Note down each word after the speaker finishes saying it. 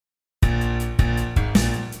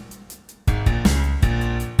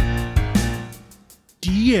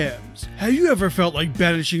GMs, have you ever felt like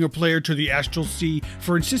banishing a player to the Astral Sea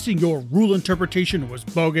for insisting your rule interpretation was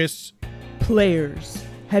bogus? Players,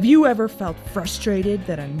 have you ever felt frustrated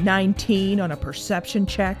that a 19 on a perception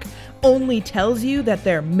check only tells you that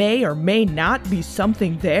there may or may not be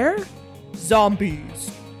something there? Zombies,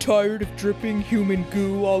 tired of dripping human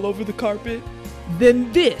goo all over the carpet? Then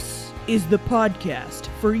this is the podcast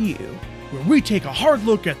for you. Where we take a hard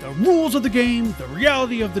look at the rules of the game, the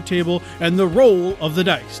reality of the table, and the roll of the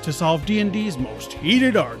dice to solve D&D's most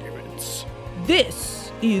heated arguments. This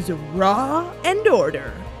is Raw and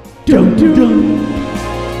Order. Dun, dun.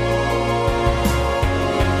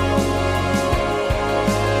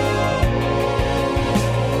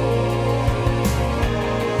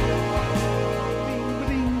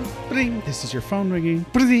 This is your phone ringing.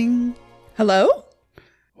 Bring. Hello?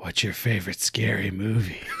 What's your favorite scary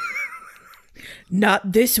movie?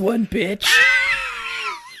 Not this one, bitch.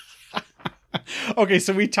 Okay,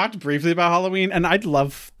 so we talked briefly about Halloween, and I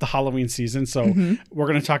love the Halloween season, so we're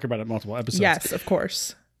going to talk about it in multiple episodes. Yes, of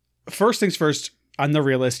course. First things first, on the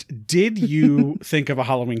realist, did you think of a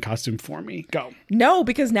Halloween costume for me? Go. No,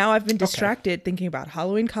 because now I've been distracted thinking about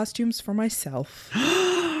Halloween costumes for myself.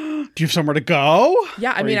 Do you have somewhere to go?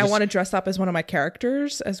 Yeah, I mean, I want to dress up as one of my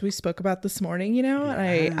characters, as we spoke about this morning, you know?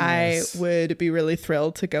 Yes. And I would be really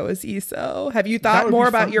thrilled to go as ESO. Have you thought more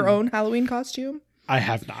about your own Halloween costume? I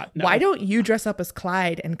have not. No. Why don't you dress up as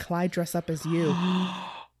Clyde and Clyde dress up as you?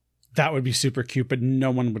 That would be super cute, but no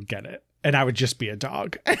one would get it. And I would just be a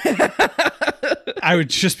dog. I would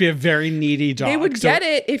just be a very needy dog. They would get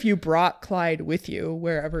it if you brought Clyde with you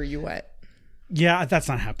wherever you went. Yeah, that's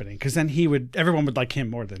not happening because then everyone would like him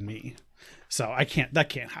more than me. So that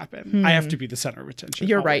can't happen. I have to be the center of attention.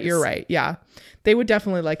 You're right. Yeah. They would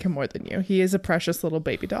definitely like him more than you. He is a precious little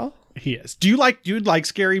baby doll. He is. Do you like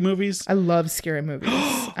scary movies? I love scary movies.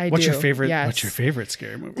 What's your favorite? Yes. What's your favorite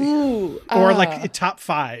scary movie? Ooh, or like top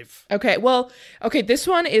 5? Okay. This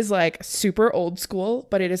one is like super old school,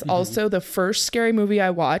 but it is also the first scary movie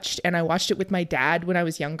I watched, and I watched it with my dad when I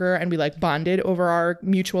was younger, and we like bonded over our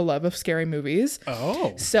mutual love of scary movies.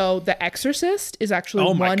 Oh. So The Exorcist is actually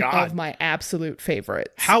one of my absolute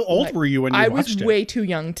favorites. How old were you when you watched it? I was way too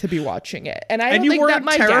young to be watching it, and I don't you think that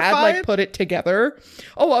my terrified? dad like put it together.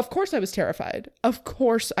 Oh, of course I was terrified.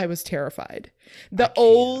 The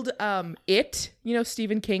old It,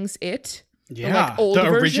 Stephen King's It. Yeah, old the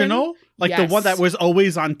version. original, the one that was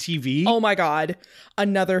always on TV. Oh my God,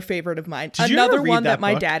 another favorite of mine. Did you ever Another read one that that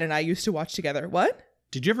my book? dad and I used to watch together. What?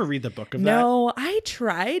 Did you ever read the book of that? No, I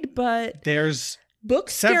tried, but There's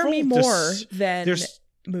books scare me more than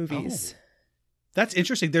movies. Oh, that's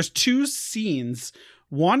interesting. There's 2 scenes.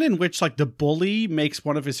 One in which like the bully makes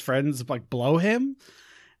one of his friends like blow him.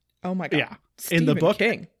 Oh my God. Yeah. Stephen in the book.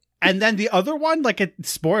 King. And then the other one, like a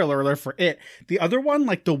spoiler alert for it. The other one,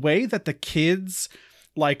 like the way that the kids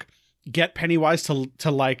like get Pennywise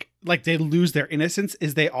to like they lose their innocence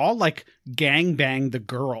is they all like gang bang the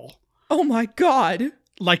girl. Oh my God.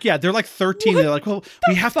 Like, yeah, they're like 13. They're like, well,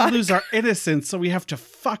 we have fuck? to lose our innocence, so we have to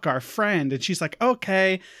fuck our friend. And she's like,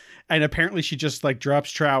 okay. And apparently she just like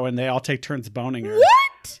drops trow and they all take turns boning her.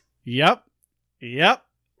 What? Yep.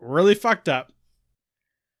 Really fucked up.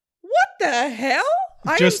 What the hell?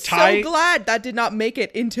 I am so glad that did not make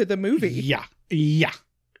it into the movie.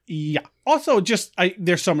 Yeah. Also,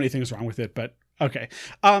 there's so many things wrong with it, but okay.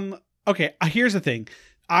 Here's the thing.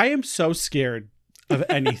 I am so scared of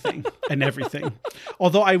anything and everything.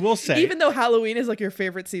 Although I will say, even though Halloween is like your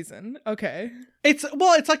favorite season, okay. It's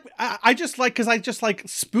like I just like because I just like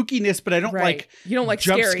spookiness, but I don't like you don't like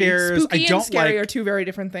jump scary. scares. Spooky I don't and scary like are 2 very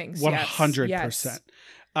different things. 100%.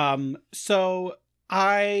 So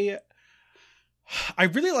I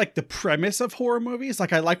really like the premise of horror movies.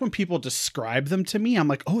 Like I like when people describe them to me. I'm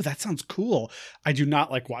like, oh, that sounds cool. I do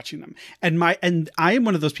not like watching them. And I am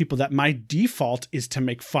one of those people that my default is to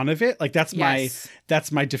make fun of it. Like that's my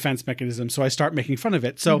defense mechanism. So I start making fun of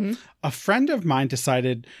it. So a friend of mine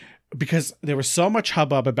decided, because there was so much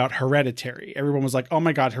hubbub about Hereditary. Everyone was like, oh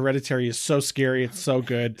my God, Hereditary is so scary. It's so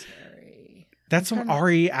good. That's from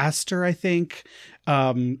Ari Aster, I think.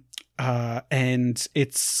 And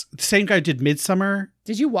it's the same guy who did Midsommar.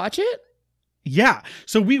 Did you watch it? Yeah.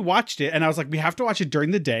 So we watched it and I was like, we have to watch it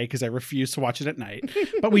during the day because I refuse to watch it at night.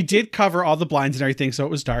 But we did cover all the blinds and everything, so it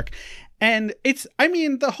was dark. And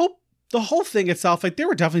the whole thing itself, like there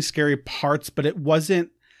were definitely scary parts, but it wasn't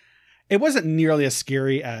nearly as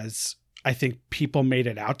scary as I think people made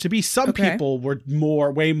it out to be. Some people were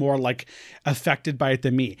way more like affected by it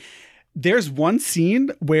than me. There's one scene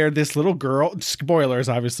where this little girl, spoilers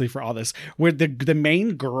obviously for all this, where the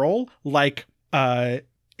main girl like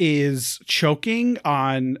is choking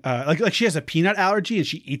on like she has a peanut allergy and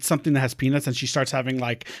she eats something that has peanuts and she starts having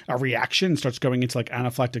like a reaction and starts going into like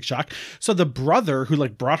anaphylactic shock. So the brother who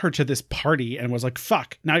like brought her to this party and was like,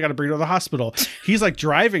 fuck, now I got to bring her to the hospital. He's like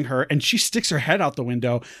driving her and she sticks her head out the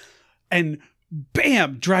window and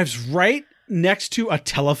bam, drives right next to a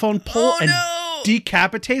telephone pole and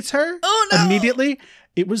decapitates her immediately.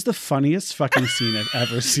 It was the funniest fucking scene I've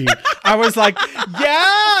ever seen. I was like,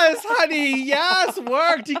 yes, honey, yes,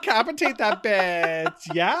 work, decapitate that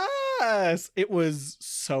bitch. Yes. It was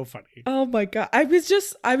so funny. Oh my God. I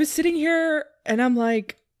was sitting here and I'm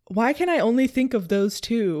like, why can I only think of those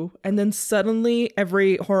two? And then suddenly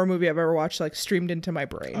every horror movie I've ever watched like streamed into my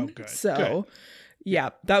brain. Oh, good. So Good. yeah,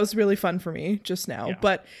 that was really fun for me just now. Yeah.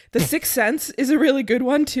 But The Sixth Sense is a really good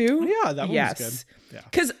one too. Yeah, that one was good. Yeah.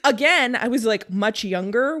 Because again, I was like much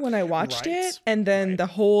younger when I watched it. And then the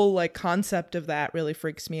whole like concept of that really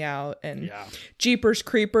freaks me out. And Jeepers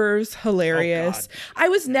Creepers, hilarious. I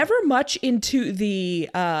was never much into the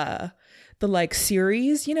like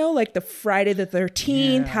series, you know, like the Friday the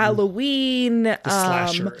 13th, Halloween, The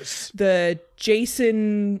slashers. the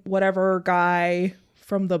Jason whatever guy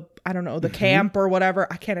from the, I don't know, the camp or whatever.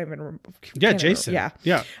 I can't even remember. Yeah, Jason.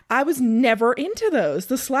 Yeah. I was never into those.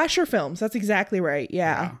 The slasher films. That's exactly right.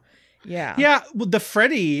 Yeah. Yeah, well,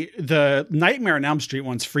 the Nightmare on Elm Street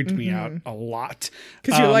ones freaked me out a lot.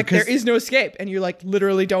 Because you're like, there is no escape. And you like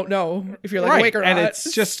literally don't know if you're like awake or not. And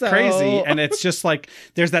it's just crazy. And it's just like,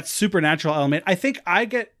 there's that supernatural element. I think I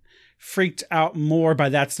get freaked out more by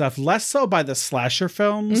that stuff, less so by the slasher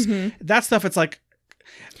films. That stuff, it's like,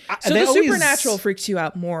 so the supernatural freaks you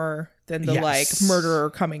out more than the like murderer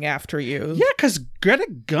coming after you. Yeah, because get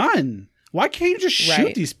a gun. Why can't you just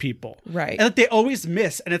shoot these people? Right. And like, they always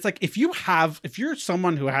miss. And it's like, if you're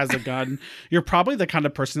someone who has a gun, you're probably the kind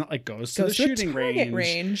of person that like goes to the shooting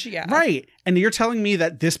range. Yeah. Right. And you're telling me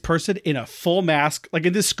that this person in a full mask, like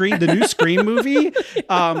in the new Scream movie,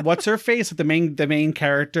 what's her face? The main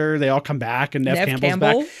character, they all come back and Neve Campbell's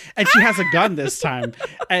back. And she has a gun this time.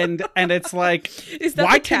 And it's like, is that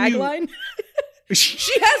the tagline?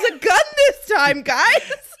 She has a gun this time,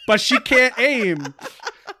 guys. But she can't aim.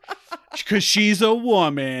 Because she's a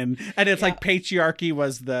woman, and it's like patriarchy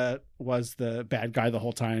was the bad guy the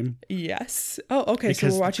whole time. Yes. Oh, okay. So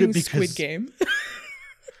we're watching Squid Game.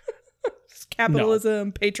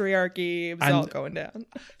 Capitalism, patriarchy, it's all going down.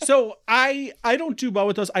 So I don't do well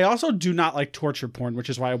with those. I also do not like torture porn, which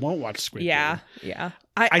is why I won't watch Squid Game. Yeah.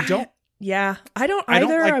 I don't either.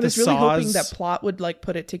 like I was the really Saws. hoping that plot would like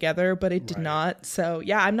put it together, but it did not. So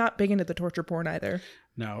yeah, I'm not big into the torture porn either.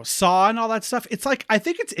 No, Saw and all that stuff. It's like, I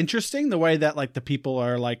think it's interesting the way that like the people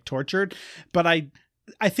are like tortured, but I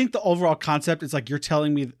think the overall concept is like, you're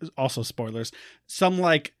telling me, also spoilers, some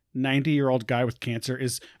like 90-year-old guy with cancer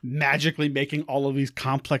is magically making all of these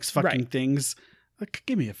complex fucking things. Like,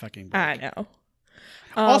 give me a fucking break. I know.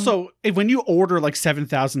 Also, when you order like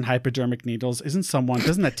 7,000 hypodermic needles,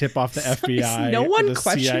 doesn't that tip off the FBI? Is no one the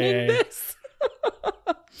questioning CIA? this?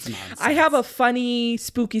 I have a funny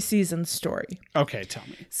spooky season story. Okay, tell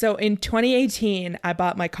me. So in 2018, I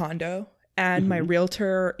bought my condo and my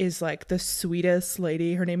realtor is like the sweetest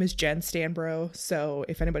lady. Her name is Jen Stanbro. So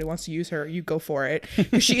if anybody wants to use her, you go for it.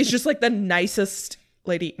 She is just like the nicest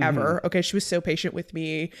lady ever. Okay. She was so patient with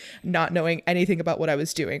me, not knowing anything about what I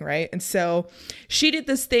was doing. Right. And so she did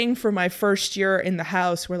this thing for my first year in the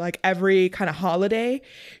house where like every kind of holiday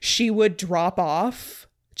she would drop off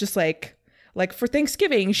just like for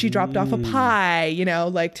Thanksgiving, she dropped off a pie, you know,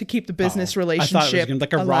 like to keep the business relationship I thought it was gonna be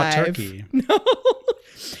like a alive. raw turkey. No.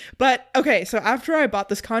 But okay, so after I bought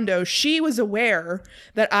this condo, she was aware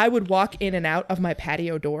that I would walk in and out of my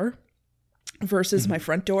patio door versus my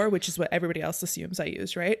front door, which is what everybody else assumes I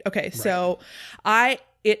use, right? Okay, so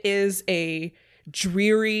it is a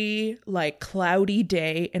dreary, like cloudy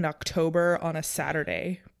day in October on a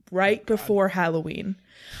Saturday, right before Halloween.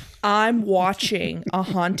 I'm watching A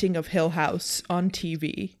Haunting of Hill House on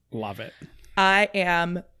TV. Love it. I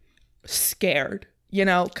am scared, you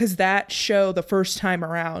know, because that show the first time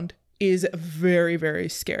around is very, very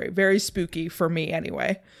scary, very spooky for me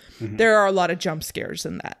anyway. There are a lot of jump scares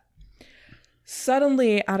in that.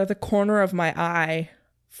 Suddenly, out of the corner of my eye,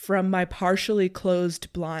 from my partially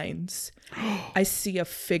closed blinds, I see a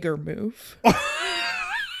figure move.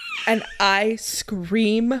 And I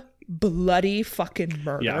scream bloody fucking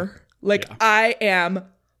murder.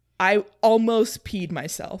 I almost peed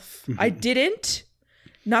myself. I didn't.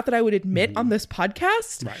 Not that I would admit on this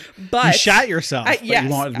podcast, but you shot yourself. Yes, you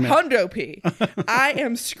won't admit. hundo pee. I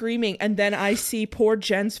am screaming, and then I see poor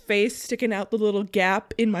Jen's face sticking out the little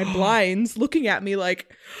gap in my blinds, looking at me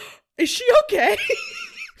like, "Is she okay?"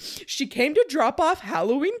 She came to drop off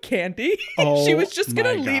Halloween candy. Oh, she was just going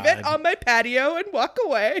to my leave it God. on my patio and walk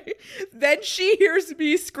away. Then she hears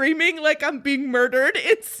me screaming like I'm being murdered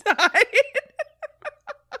inside.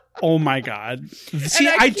 Oh my God. See,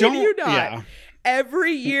 And I kid don't. you not. Yeah.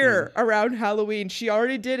 Every year around Halloween, she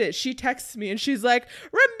already did it. She texts me and she's like,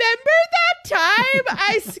 remember that time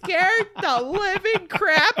I scared the living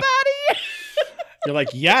crap out of you? You're like,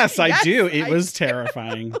 yes, I Yes, do. It I was do.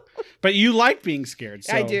 terrifying. But you like being scared.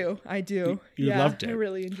 So. I do. You Yeah, loved it. I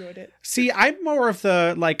really enjoyed it. See, I'm more of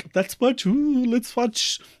the like, let's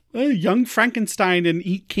watch Young Frankenstein and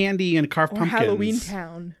eat candy and carve Or pumpkins. Halloween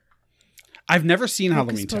Town. I've never seen Hocus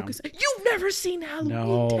Halloween Town. Pocus. You've never seen Halloween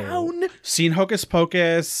No. Town? Seen Hocus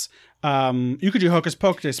Pocus. You could do Hocus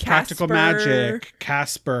Pocus, Practical Casper. Magic,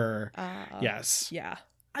 Casper. Yes. Yeah.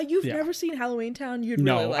 You've Yeah. never seen Halloween Town? You'd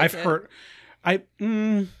No, really like I've it. heard.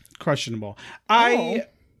 Questionable. Oh.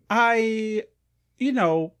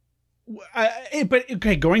 But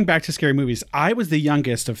okay, going back to scary movies, I was the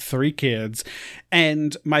youngest of 3 kids,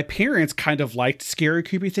 and my parents kind of liked scary,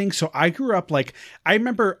 creepy things. So I grew up like, I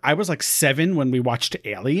remember I was like 7 when we watched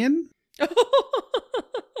Alien.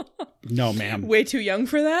 No, ma'am. Way too young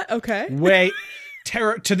for that? Okay. Way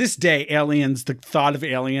terror to this day. Aliens, the thought of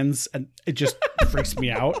aliens, and it just freaks me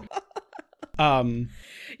out.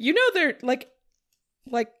 You know, they're like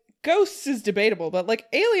ghosts is debatable, but like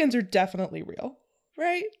aliens are definitely real,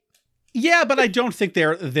 right? Yeah, but I don't think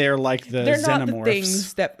they're like the They're not the xenomorphs.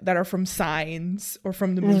 things that are from Signs or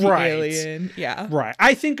from the movie Right. Alien. Yeah. Right.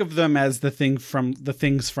 I think of them as the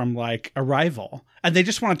things from like Arrival, and they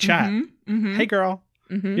just want to chat. Mhm. Hey, girl.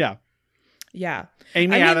 Mhm. Yeah. Yeah.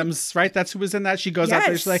 Amy I mean- Adams, right? That's who was in that. She goes out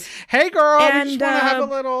there. She's like, Yes. "Hey, girl, we And, just want to have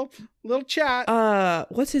a little chat."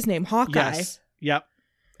 What's his name? Hawkeye. Yes. Yep.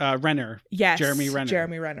 Renner. Yes. Jeremy Renner.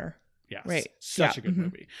 Jeremy Renner. Yes. Right. Such Yeah. a good Mhm.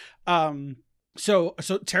 movie. So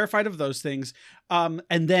terrified of those things. And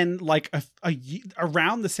then like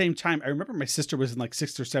around the same time, I remember my sister was in like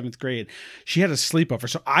 6th or 7th grade. She had a sleepover.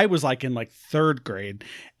 So I was like in like 3rd grade,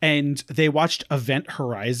 and they watched Event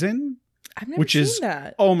Horizon, I've never which seen is,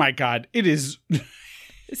 that. oh my God, it is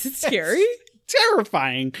Is it scary?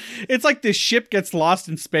 terrifying. It's like this ship gets lost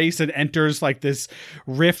in space and enters like this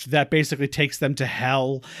rift that basically takes them to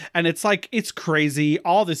hell. And it's like, it's crazy.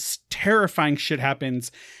 All this terrifying shit happens.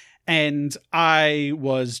 And I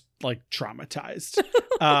was like traumatized.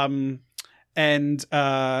 And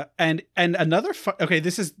another okay,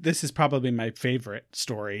 this is probably my favorite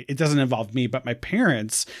story. It doesn't involve me, but my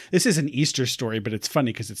parents, this is an Easter story, but it's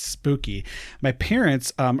funny because it's spooky. My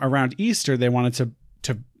parents, around Easter, they wanted to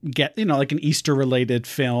get, like an Easter related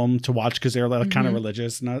film to watch because they were like kind of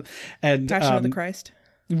religious and Passion of the Christ.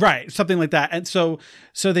 right, something like that. And so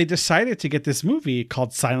they decided to get this movie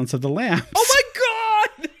called Silence of the Lambs. Oh my God!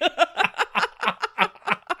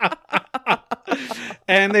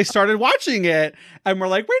 And they started watching it, and we're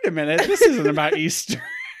like, wait a minute, this isn't about Easter.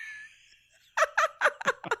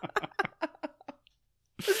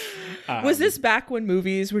 Was this back when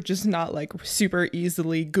movies were just not like super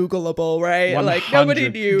easily Googleable, right? 100. Like nobody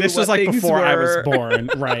knew. This was what like things before I was were. born.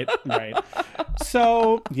 Right.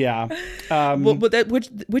 So yeah. But that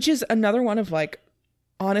which is another one of like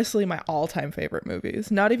honestly my all-time favorite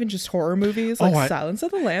movies. Not even just horror movies. Like Silence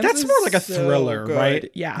of the Lambs. That's is more like a so thriller, good.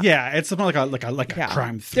 right? Yeah. Yeah, it's more like a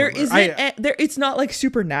crime thriller. There isn't it's not like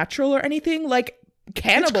supernatural or anything. Like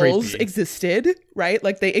cannibals creepy. existed, right?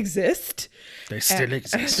 Like they exist. They still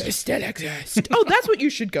exist. They still exist. Oh, that's what you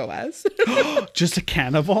should go as. Just a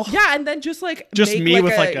cannibal? Yeah, and then just like Just make me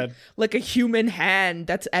with like a human hand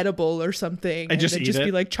that's edible or something, And just then eat just it?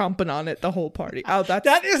 be like chomping on it the whole party. Oh,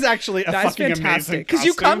 That is actually a that's fucking amazing fantastic because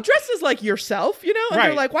you come dressed as like yourself, and they're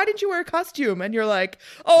Right. like, "Why didn't you wear a costume?" And you're like,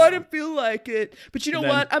 "Oh, I didn't feel like it." But you know And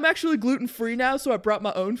then- what? I'm actually gluten free now, so I brought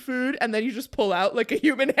my own food. And then you just pull out like a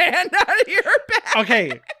human hand out of your bag.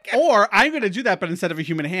 Okay. Or I'm going to do that, but instead of a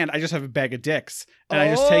human hand, I just have a bag of dicks. And I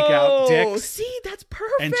just take out dicks. See, that's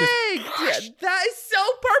perfect. and just- Yeah, that is so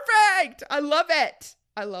perfect. I love it.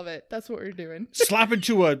 I love it. That's what we're doing. Slap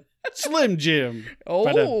into a Slim Jim.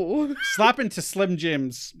 Oh, Slap into Slim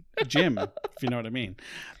Jim's gym, if you know what I mean.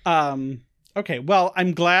 Okay, well,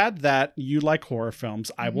 I'm glad that you like horror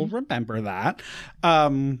films. I will remember that.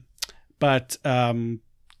 But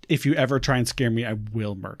if you ever try and scare me, I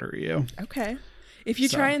will murder you. okay. If you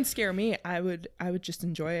try and scare me, I would just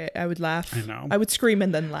enjoy it. I would laugh. I know. I would scream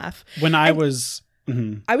and then laugh. When I was...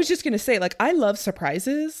 I was just gonna say, like, I love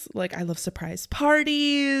surprises. Like, I love surprise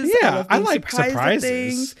parties. Yeah, love I being like surprised at surprises.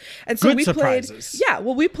 things. And so Good we surprises. played. Yeah,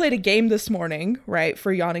 well, we played a game this morning, right,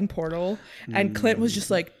 for Yawning Portal, and Clint was just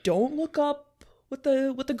like, "Don't look up what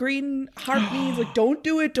the green heart means? Like, don't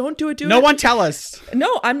do it. Do it. No one tell us.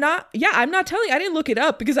 No, I'm not. Yeah, I'm not telling. I didn't look it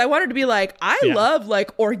up because I wanted to be like, I love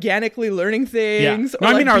like organically learning things, No, or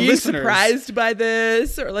I like mean, our being listeners. surprised by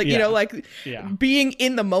this, or like being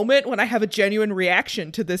in the moment when I have a genuine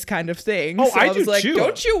reaction to this kind of thing. Oh, so I I was do like, too.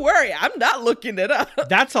 don't you worry, I'm not looking it up.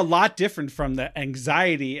 That's a lot different from the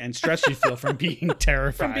anxiety and stress you feel from being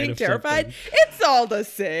terrified. From being of terrified, something. it's all the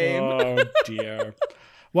same. Oh dear.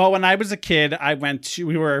 Well, when I was a kid,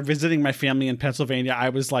 we were visiting my family in Pennsylvania. I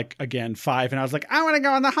was like, again, 5, and I was like, I want to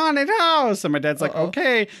go in the haunted house. And my dad's like,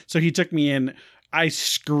 okay. So he took me in. I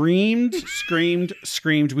screamed.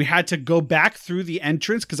 We had to go back through the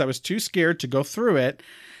entrance because I was too scared to go through it.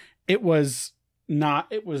 I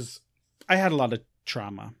had a lot of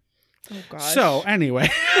trauma. Oh gosh. So anyway.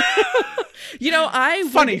 I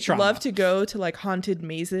Funny would trauma. love to go to like haunted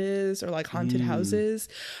mazes or like haunted houses.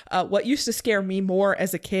 What used to scare me more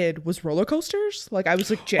as a kid was roller coasters. Like I was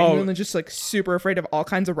like genuinely just like super afraid of all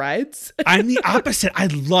kinds of rides. I'm the opposite. I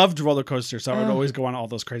loved roller coasters, so I would always go on all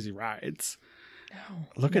those crazy rides.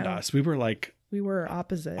 Look at us. We were like... We were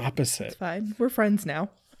opposite. Opposite. It's fine. We're friends now.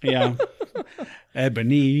 Yeah.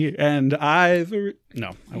 Ebony and Ivory.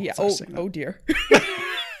 No. I won't start singing that. Oh dear.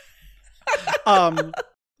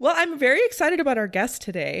 Well, I'm very excited about our guest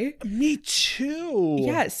today. Me too.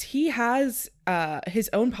 Yes, he has his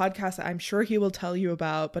own podcast that I'm sure he will tell you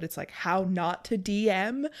about, but it's like How Not to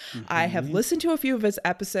DM. I have listened to a few of his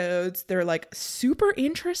episodes. They're like super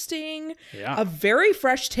interesting. Yeah. A very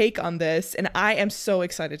fresh take on this, and I am so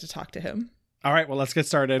excited to talk to him. All right, well, let's get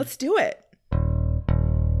started. Let's do it.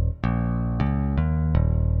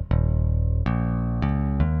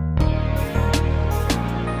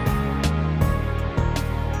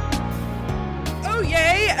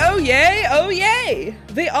 Oh yay!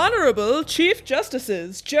 The Honorable Chief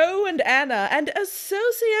Justices Joe and Anna and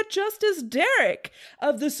Associate Justice Derek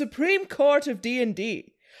of the Supreme Court of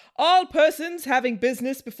D&D. All persons having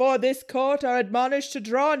business before this court are admonished to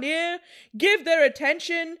draw near, give their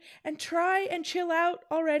attention, and try and chill out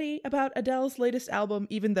already about Adele's latest album,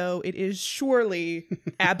 even though it is surely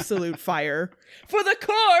absolute fire. For the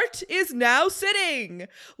court is now sitting.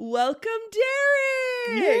 Welcome,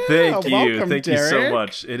 Derek! Thank you. Welcome, Thank you so Derek.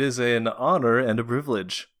 much. It is an honor and a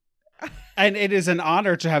privilege. And it is an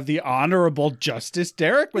honor to have the Honorable Justice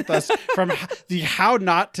Derek with us from the How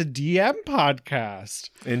Not to DM podcast.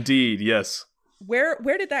 Indeed, yes. Where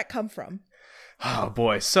did that come from? Oh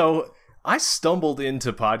boy. So I stumbled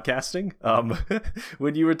into podcasting.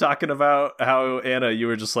 When you were talking about how, Anna, you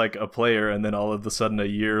were just like a player, and then all of a sudden a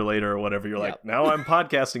year later or whatever, you're like, now I'm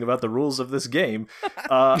podcasting about the rules of this game.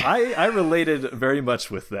 I related very much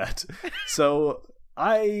with that. So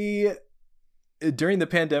during the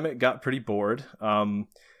pandemic, got pretty bored,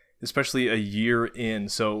 especially a year in.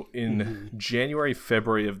 So in January,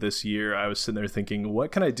 February of this year, I was sitting there thinking,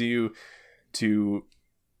 what can I do to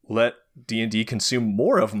let D&D consume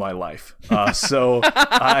more of my life? So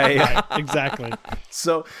I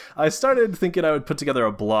started thinking I would put together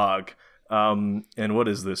a blog. And what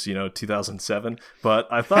is this, 2007? But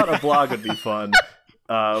I thought a blog would be fun.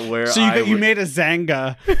 So you made a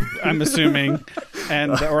Zanga, I'm assuming,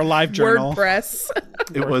 or a live journal. WordPress.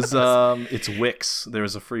 It was it's Wix. There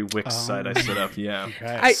was a free Wix site I set up. Yeah.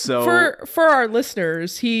 Okay. For our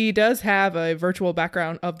listeners, he does have a virtual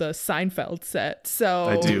background of the Seinfeld set, so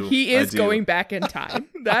I do. He is going back in time.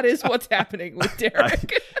 That is what's happening with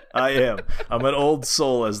Derek. I am. I'm an old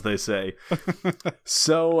soul, as they say.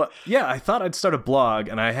 So yeah, I thought I'd start a blog,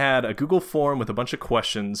 and I had a Google form with a bunch of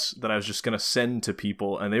questions that I was just going to send to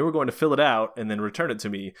people, and they were going to fill it out and then return it to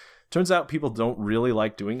me. Turns out people don't really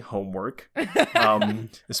like doing homework,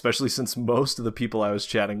 especially since most of the people I was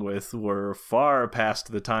chatting with were far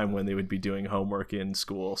past the time when they would be doing homework in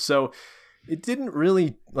school. So it didn't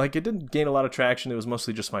gain a lot of traction. It was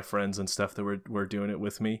mostly just my friends and stuff that were doing it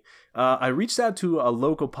with me. I reached out to a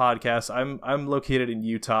local podcast. I'm located in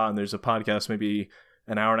Utah, and there's a podcast maybe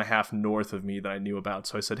an hour and a half north of me that I knew about.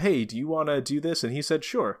 So I said, hey, do you want to do this? And he said,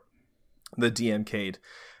 sure. The DMCade.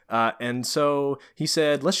 And so he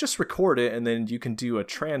said, let's just record it, and then you can do a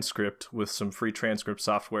transcript with some free transcript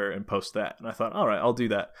software and post that. And I thought, all right, I'll do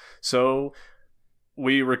that. So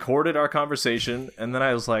we recorded our conversation, and then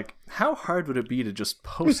I was like, how hard would it be to just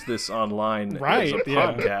post this online as a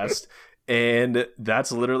podcast? And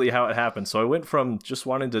that's literally how it happened. So I went from just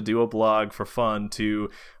wanting to do a blog for fun to,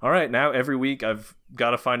 all right, now every week I've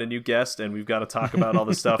got to find a new guest, and we've got to talk about all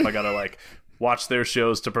the stuff. I got to watch their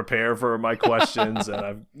shows to prepare for my questions,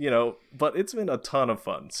 and but it's been a ton of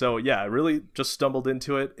fun. So yeah, I really just stumbled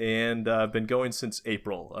into it, and I've been going since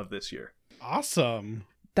April of this year. Awesome.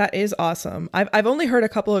 That is awesome. I've only heard a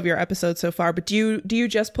couple of your episodes so far, but do you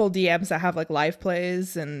just pull DMs that have like live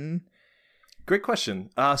plays and? Great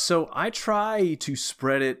question. So I try to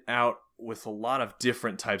spread it out with a lot of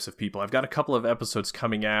different types of people. I've got a couple of episodes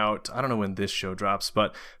coming out. I don't know when this show drops,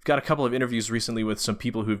 but I've got a couple of interviews recently with some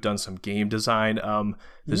people who've done some game design.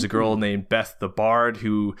 There's a girl named Beth the Bard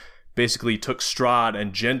who basically took Strahd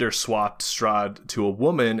and gender swapped Strahd to a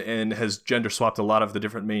woman and has gender swapped a lot of the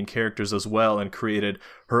different main characters as well and created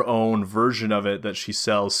her own version of it that she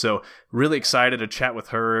sells. So really excited to chat with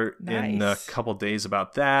her in a couple days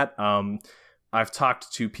about that. I've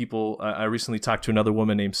talked to people. I recently talked to another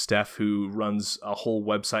woman named Steph who runs a whole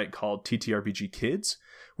website called TTRPG Kids,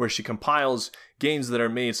 where she compiles games that are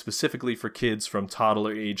made specifically for kids from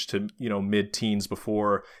toddler age to, mid-teens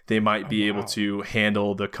before they might be able to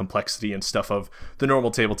handle the complexity and stuff of the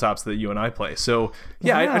normal tabletops that you and I play. So,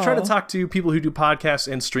 yeah, I try to talk to people who do podcasts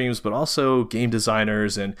and streams, but also game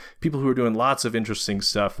designers and people who are doing lots of interesting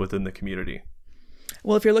stuff within the community.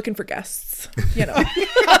 Well, if you're looking for guests,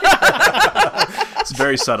 It's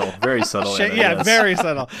very subtle, very subtle. Anna, yeah, yes. very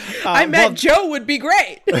subtle. I meant Joe would be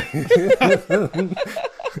great.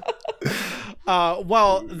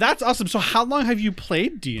 Well, that's awesome. So how long have you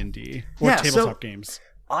played D&D or tabletop games?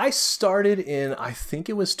 I started in, I think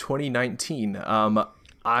it was 2019.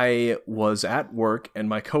 I was at work and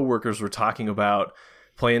my coworkers were talking about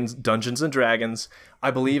playing Dungeons and Dragons.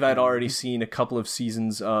 I believe I'd already seen a couple of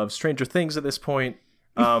seasons of Stranger Things at this point.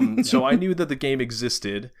 So I knew that the game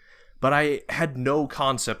existed, but I had no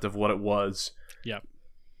concept of what it was. Yep.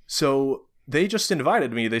 So they just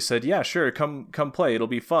invited me. They said, yeah, sure, come play. It'll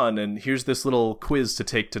be fun. And here's this little quiz to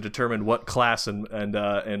take to determine what class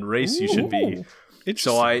and race you should be.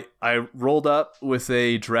 So I rolled up with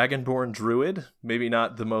a Dragonborn Druid, maybe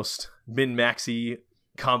not the most min-maxy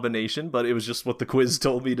combination, but it was just what the quiz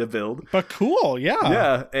told me to build. But cool, yeah.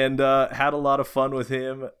 Yeah, and had a lot of fun with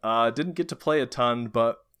him. Didn't get to play a ton,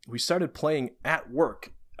 but we started playing at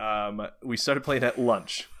work. We started playing at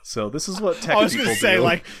lunch. So this is what tech people do. I was going to say,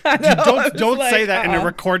 don't say that in a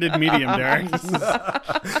recorded medium, Derek.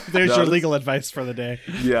 There's your legal advice for the day.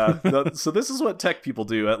 Yeah. So this is what tech people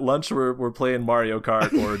do. At lunch, we're playing Mario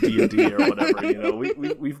Kart or D&D or whatever.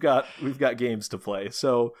 We've got games to play.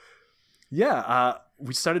 So yeah,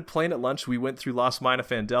 we started playing at lunch. We went through Lost Mine of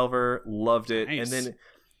Phandelver, loved it, Nice. and then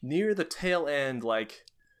near the tail end, like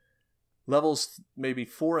levels maybe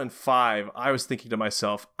 4 and 5, I was thinking to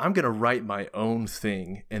myself, I'm gonna write my own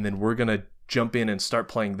thing, and then we're gonna jump in and start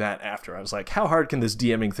playing that after. I was like, how hard can this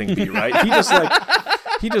DMing thing be, right?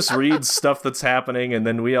 He just reads stuff that's happening, and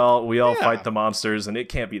then we all fight the monsters, and it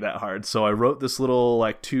can't be that hard. So I wrote this little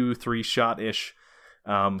like 2-3 shot ish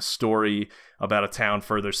story about a town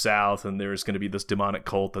further south, and there's going to be this demonic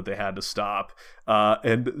cult that they had to stop.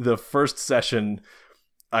 And the first session,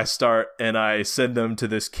 I start and I send them to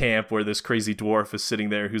this camp where this crazy dwarf is sitting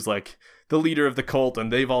there who's like the leader of the cult,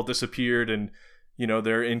 and they've all disappeared, and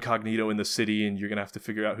they're incognito in the city, and you're going to have to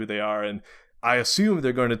figure out who they are. And I assume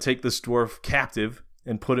they're going to take this dwarf captive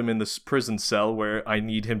and put him in this prison cell where I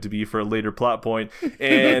need him to be for a later plot point.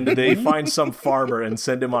 And they find some farmer and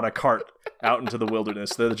send him on a cart out into the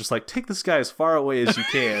wilderness. They're just like, take this guy as far away as you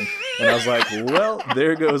can. And I was like, well,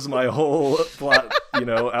 there goes my whole plot, out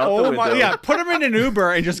the window. Yeah, put him in an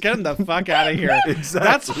Uber and just get him the fuck out of here. Exactly.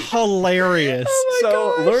 That's hilarious.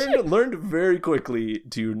 Learned very quickly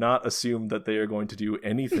to not assume that they are going to do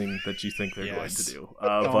anything that you think they're going to do.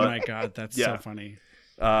 Oh my God, that's so funny.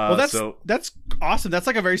 Well, that's awesome. That's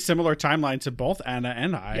like a very similar timeline to both Anna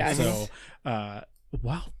and I. Yes. So,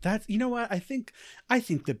 wow, that's what I think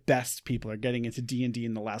the best people are getting into D&D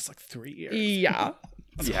in the last like 3 years. Yeah.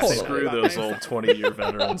 Yeah, screw those old 20-year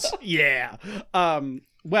veterans. Yeah.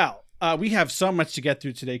 Well, we have so much to get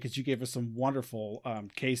through today because you gave us some wonderful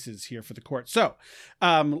cases here for the court. So,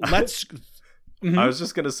 let's. Mm-hmm. I was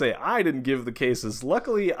just going to say, I didn't give the cases.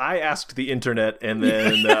 Luckily, I asked the internet, and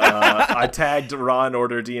then I tagged Raw and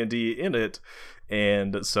Order D&D in it,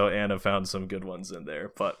 and so Anna found some good ones in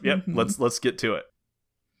there. But yep, let's get to it.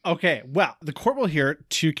 Okay, well, the court will hear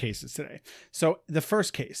 2 cases today. So the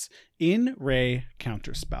first case, in Ray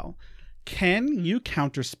Counterspell. Can you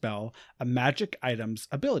counterspell a magic item's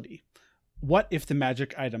ability? What if the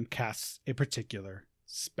magic item casts a particular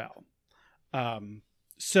spell?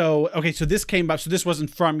 So this came up. So this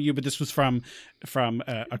wasn't from you, but this was from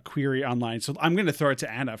a query online. So I'm going to throw it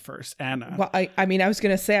to Anna first. Anna. Well, I was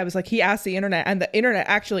going to say, I was like, he asked the internet, and the internet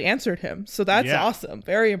actually answered him. So that's awesome.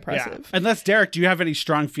 Very impressive. Yeah. Unless, Derek, do you have any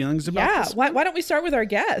strong feelings about this? Why don't we start with our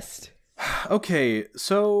guest? Okay,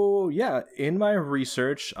 so yeah, in my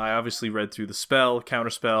research, I obviously read through the spell,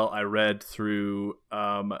 counterspell. I read through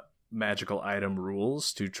magical item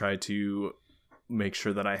rules to try to make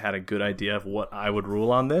sure that I had a good idea of what I would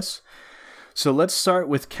rule on this. So let's start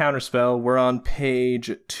with Counterspell. We're on page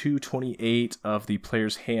 228 of the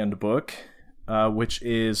Player's Handbook, which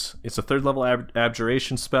it's a 3rd level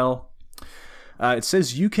abjuration spell. It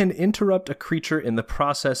says you can interrupt a creature in the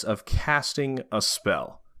process of casting a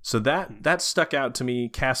spell. So that stuck out to me,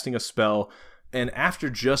 casting a spell. And after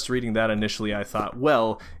just reading that initially, I thought,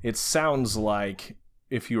 well, it sounds like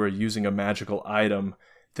if you are using a magical item,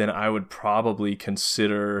 then I would probably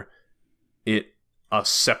consider it a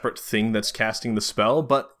separate thing that's casting the spell.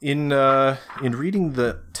 But in reading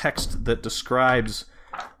the text that describes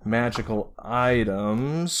magical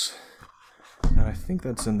items, and I think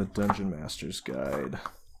that's in the Dungeon Master's Guide.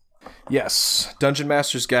 Yes, Dungeon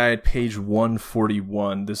Master's Guide, page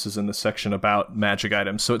 141. This is in the section about magic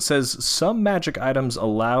items. So it says, some magic items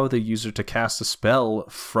allow the user to cast a spell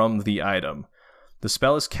from the item. The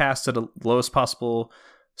spell is cast at the lowest possible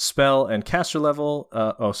spell and caster level.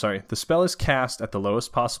 The spell is cast at the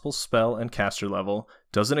lowest possible spell and caster level.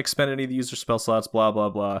 Doesn't expend any of the user spell slots, blah, blah,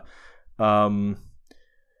 blah.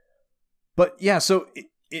 But yeah, so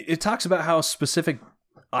it talks about how specific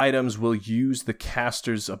items will use the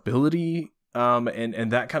caster's ability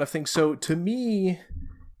and that kind of thing. So to me,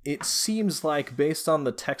 it seems like based on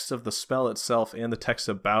the text of the spell itself and the text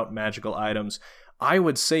about magical items, I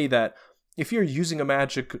would say that if you're using a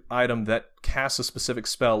magic item that casts a specific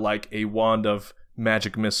spell like a wand of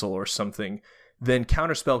magic missile or something, then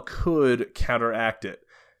Counterspell could counteract it.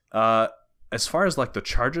 As far as like the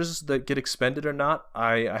charges that get expended or not,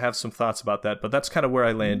 I have some thoughts about that, but that's kind of where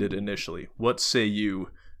I landed initially. What say you,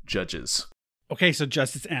 judges? Okay, so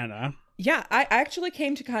Justice Anna. Yeah, I actually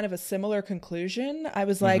came to kind of a similar conclusion. I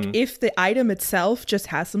was like, if the item itself just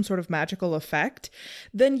has some sort of magical effect,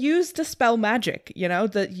 then use Dispel Magic,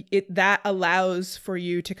 that allows for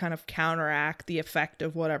you to kind of counteract the effect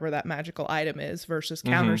of whatever that magical item is versus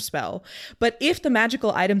Counterspell. But if the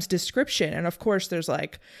magical item's description, and of course there's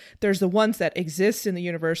the ones that exist in the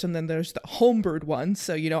universe and then there's the homebrewed ones.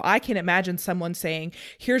 So, I can imagine someone saying,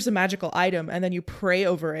 here's a magical item, and then you pray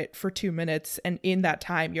over it for 2 minutes. And in that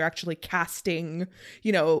time, you're actually casting,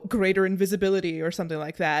 greater invisibility or something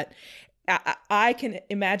like that. I can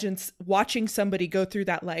imagine watching somebody go through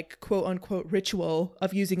that like quote unquote ritual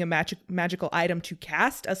of using a magical item to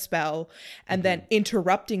cast a spell and then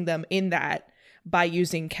interrupting them in that by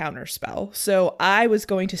using Counterspell. So I was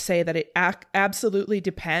going to say that it absolutely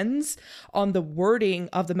depends on the wording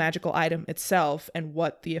of the magical item itself and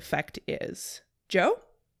what the effect is. Joe?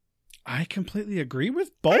 I completely agree with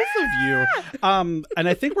both of you. And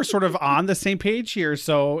I think we're sort of on the same page here.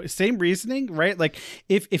 So same reasoning, right? Like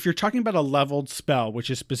if you're talking about a leveled spell, which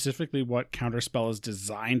is specifically what Counterspell is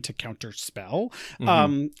designed to counterspell,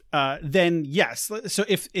 then yes. So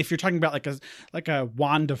if you're talking about like a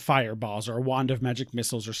wand of fireballs or a wand of magic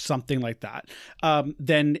missiles or something like that,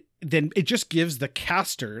 then it just gives the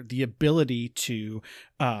caster the ability to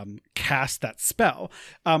cast that spell.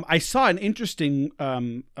 I saw an interesting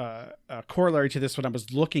corollary to this when I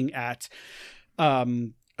was looking at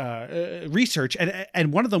research,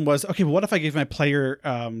 and one of them was, okay, well, what if I give my player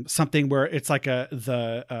something where it's like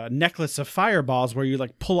the necklace of fireballs where you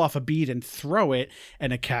like pull off a bead and throw it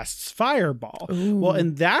and it casts fireball. Ooh. Well,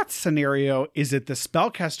 in that scenario, is it the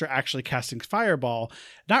spellcaster actually casting fireball?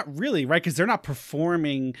 Not really, right? Because they're not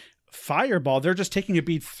performing fireball, they're just taking a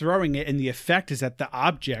bead, throwing it, and the effect is that the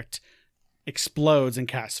object explodes and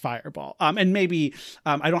casts fireball. And maybe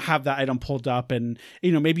I don't have that item pulled up, and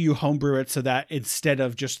maybe you homebrew it so that instead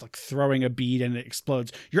of just like throwing a bead and it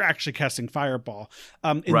explodes, you're actually casting fireball.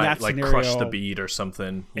 In that like scenario, crush the bead or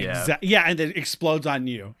something. Yeah, yeah, and it explodes on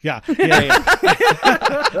you. Yeah.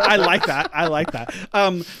 I like that.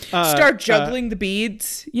 Start juggling the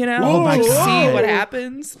beads, Oh my God. See what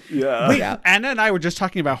happens. Yeah. Wait, Anna and I were just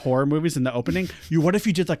talking about horror movies in the opening. What if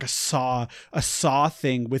you did like a saw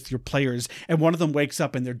thing with your players, and one of them wakes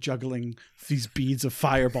up and they're juggling these beads of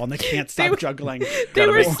fireball and they can't stop juggling. They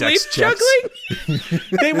were sleep juggling?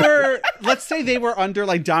 Let's say they were under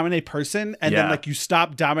like dominate person, and then like you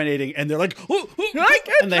stop dominating and they're like,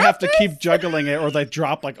 and they have to keep juggling it, or they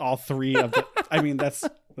drop like all three of the, I mean, that's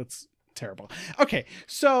terrible. Okay,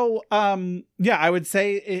 so I would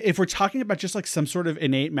say if we're talking about just like some sort of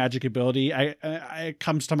innate magic ability, it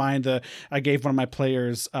comes to mind I gave one of my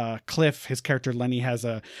players, Cliff, his character Lenny, has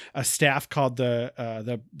a staff called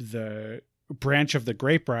the branch of the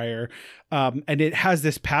Grapebriar, and it has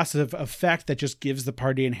this passive effect that just gives the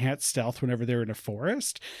party enhanced stealth whenever they're in a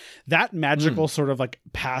forest. That magical sort of like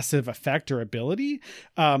passive effect or ability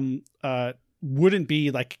wouldn't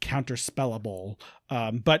be like counterspellable.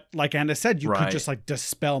 But like Anna said, you could Right. just like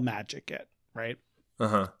dispel magic it, right?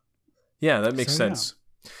 Yeah, that makes So, yeah. sense.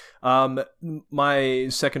 My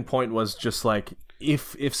second point was just like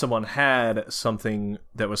if someone had something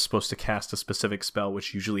that was supposed to cast a specific spell,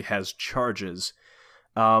 which usually has charges,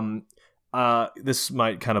 this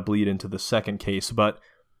might kind of bleed into the second case, but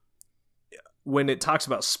when it talks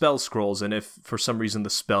about spell scrolls, and if for some reason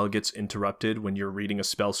the spell gets interrupted when you're reading a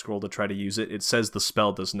spell scroll to try to use it, it says the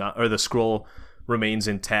spell does not, or the scroll remains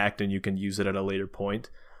intact and you can use it at a later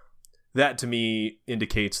point. That to me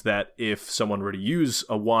indicates that if someone were to use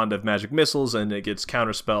a wand of magic missiles and it gets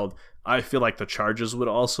counterspelled, I feel like the charges would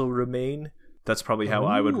also remain. That's probably how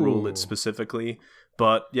I would rule it Ooh. specifically.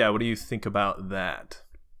 But yeah, what do you think about that?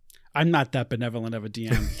 I'm not that benevolent of a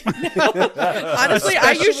DM. Honestly,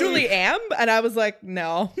 I usually am, and I was like,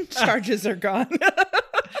 no, charges are gone.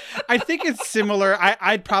 I think it's similar.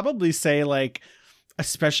 I'd probably say like,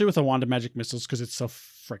 especially with a wand of magic missiles, because it's so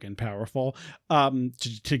freaking powerful.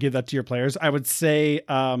 To give that to your players, I would say,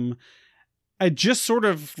 I just sort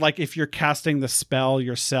of like if you're casting the spell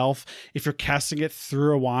yourself, if you're casting it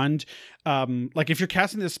through a wand, like if you're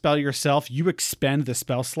casting the spell yourself, you expend the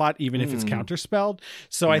spell slot even if it's counterspelled.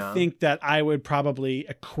 So I think that I would probably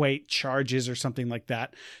equate charges or something like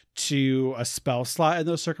that to a spell slot in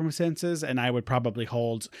those circumstances, and I would probably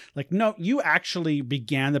hold like, no, you actually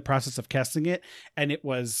began the process of casting it and it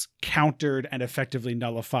was countered and effectively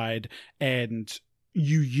nullified, and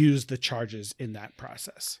you use the charges in that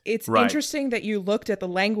process. It's Right. interesting that you looked at the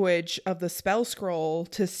language of the spell scroll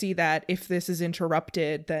to see that if this is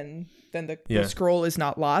interrupted, then the scroll is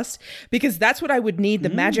not lost, because that's what I would need the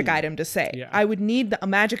magic item to say. Yeah. I would need a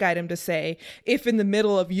magic item to say, if in the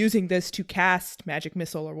middle of using this to cast magic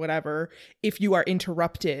missile or whatever, if you are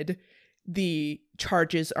interrupted, the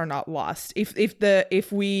charges are not lost.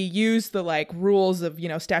 If we use the like rules of,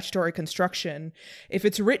 statutory construction, if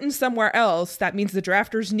it's written somewhere else, that means the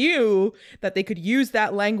drafters knew that they could use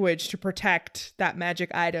that language to protect that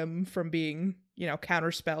magic item from being,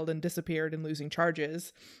 counterspelled and disappeared and losing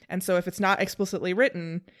charges. And so if it's not explicitly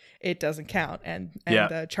written, it doesn't count, and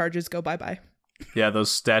the charges go bye-bye. Yeah, those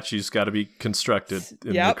statues got to be constructed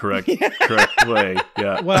in Yep. the correct way.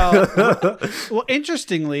 Yeah. Well,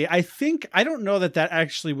 interestingly, I don't know that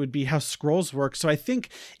actually would be how scrolls work. So I think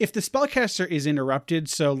if the spellcaster is interrupted,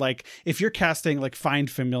 so like if you're casting like Find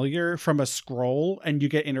Familiar from a scroll and you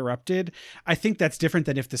get interrupted, I think that's different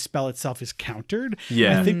than if the spell itself is countered.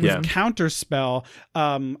 Yeah, I think yeah. with counter spell,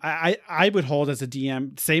 I would hold as a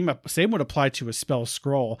DM, same would apply to a spell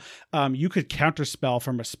scroll. You could counter spell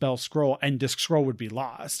from a spell scroll and this scroll would be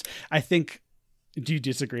lost. I think. Do you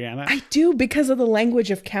disagree, Anna? I do, because of the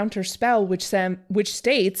language of counterspell, which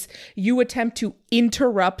states you attempt to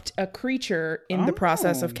interrupt a creature in the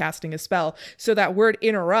process of casting a spell. So that word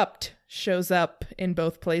interrupt shows up in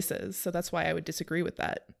both places. So that's why I would disagree with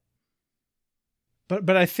that.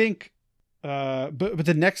 But I think, but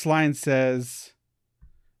the next line says,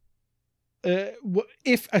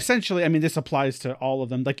 if essentially, I mean, this applies to all of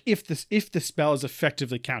them. Like if the spell is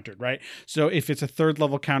effectively countered, right? So if it's a 3rd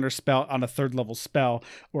level counter spell on a 3rd level spell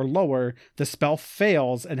or lower, the spell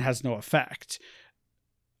fails and has no effect.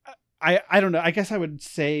 I don't know. I guess I would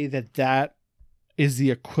say that is the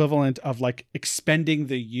equivalent of like expending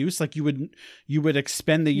the use. Like you would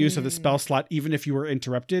expend the use of the spell slot even if you were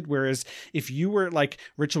interrupted. Whereas if you were like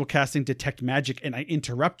ritual casting detect magic and I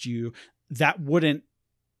interrupt you, that wouldn't.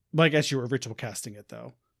 Well, I guess you were ritual casting it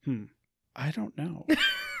though. I don't know.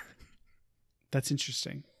 That's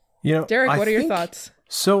interesting. Derek, what are your thoughts?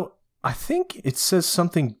 So I think it says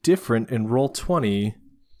something different in Roll20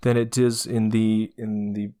 than it does in the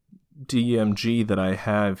DMG that I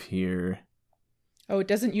have here. Oh, it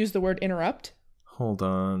doesn't use the word interrupt? Hold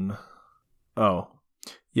on. Oh,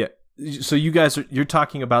 yeah. So you're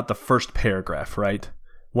talking about the first paragraph, right?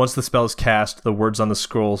 Once the spell is cast, the words on the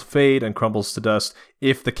scroll fade and crumbles to dust.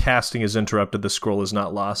 If the casting is interrupted, the scroll is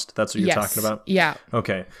not lost. That's what you're talking about? Yeah.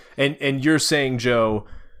 Okay. And you're saying, Joe,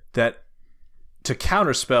 that to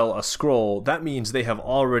counterspell a scroll, that means they have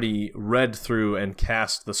already read through and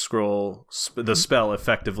cast the scroll, the spell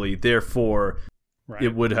effectively. Therefore, Right.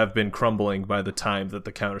 it would have been crumbling by the time that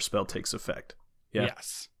the counterspell takes effect. Yeah.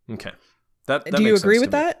 Yes. Okay. That Do you makes agree sense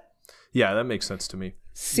with to me. that? Yeah, that makes sense to me.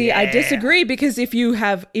 See, I disagree, because if you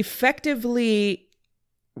have effectively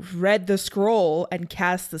read the scroll and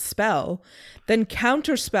cast the spell, then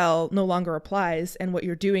counterspell no longer applies, and what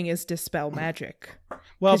you're doing is dispel magic.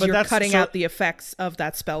 Well, but you're that's cutting out the effects of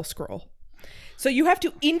that spell scroll. So you have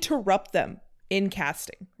to interrupt them in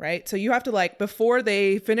casting, right? So you have to, like, before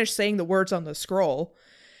they finish saying the words on the scroll,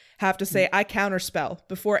 have to say, I counterspell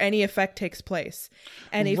before any effect takes place.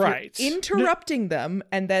 And if Right. you're interrupting them,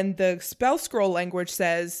 and then the spell scroll language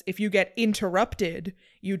says, if you get interrupted,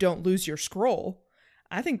 you don't lose your scroll,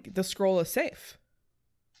 I think the scroll is safe.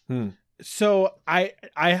 So I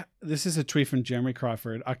this is a tweet from Jeremy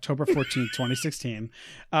Crawford, October 14th, 2016.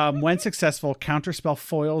 When successful, counterspell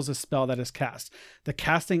foils a spell that is cast. The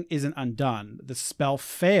casting isn't undone. The spell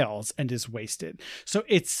fails and is wasted. So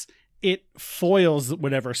it foils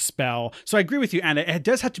whatever spell. So I agree with you, Anna. It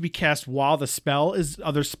does have to be cast while the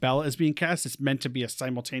other spell is being cast. It's meant to be a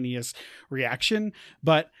simultaneous reaction,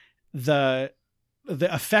 but the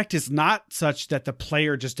effect is not such that the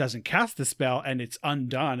player just doesn't cast the spell and it's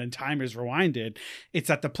undone and time is rewinded. It's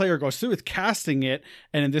that the player goes through with casting it,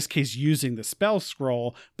 and in this case using the spell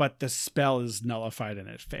scroll, but the spell is nullified and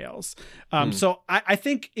it fails. So I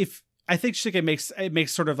think Shige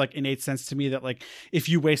makes sort of like innate sense to me that like if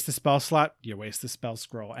you waste the spell slot, you waste the spell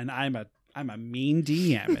scroll, and I'm a mean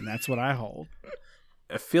DM, and that's what I hold.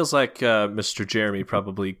 It feels like Mr. Jeremy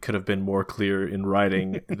probably could have been more clear in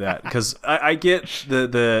writing that, because I get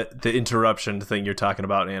the interruption thing you're talking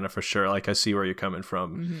about, Anna, for sure. Like, I see where you're coming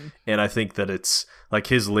from, and I think that it's like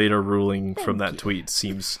his later ruling from that tweet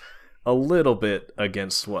seems a little bit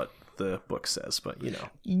against what the book says, but you know,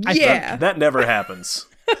 Yeah. that never happens.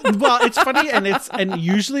 Well, it's funny, and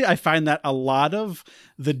usually I find that a lot of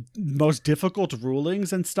the most difficult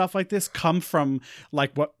rulings and stuff like this come from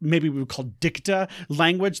like what maybe we would call dicta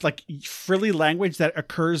language, like frilly language that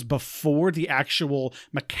occurs before the actual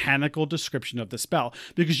mechanical description of the spell.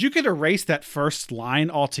 Because you could erase that first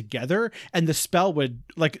line altogether and the spell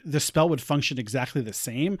would function exactly the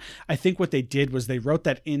same. I think what they did was they wrote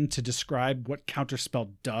that in to describe what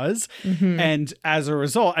counterspell does. And as a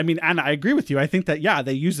result, I mean, Anna, I agree with you. I think that, yeah,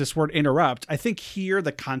 they use this word interrupt. I think here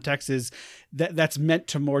the context is that's meant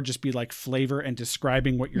to more just be like flavor and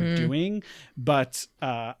describing what you're doing. But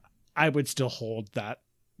I would still hold that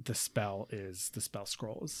the spell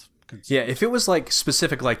scroll is consumed. Yeah, if it was like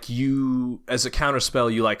specific, like you as a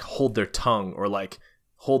counterspell, you like hold their tongue or like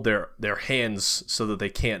hold their hands so that they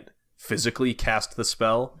can't physically cast the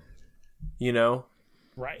spell, you know?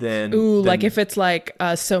 Right. Then Like if it's like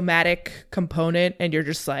a somatic component and you're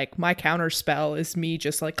just like, my counter spell is me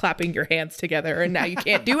just like clapping your hands together and now you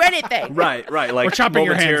can't do anything. right, like Or chopping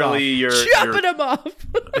your hands off. Chopping them off.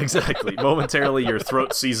 Exactly. Momentarily your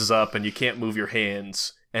throat seizes up and you can't move your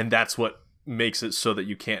hands, and that's what makes it so that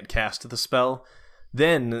you can't cast the spell.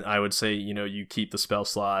 Then I would say, you know, you keep the spell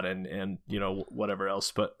slot and you know, whatever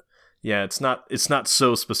else, but yeah, it's not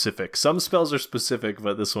so specific. Some spells are specific,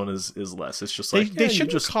 but this one is less. It's just like they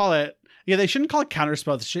shouldn't call it. Yeah, they shouldn't call it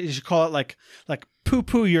counterspell. They should call it like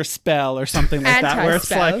poo your spell or something like that, where it's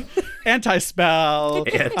like anti-spell,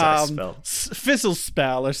 fizzle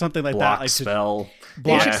spell or something like block that. Like spell.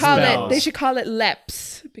 They should call it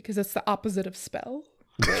leps because it's the opposite of spell.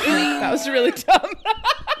 That was really dumb.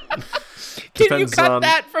 Can you cut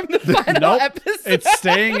that from the final episode? It's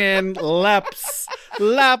staying in. Leps.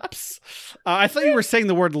 I thought you were saying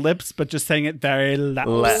the word lips, but just saying it very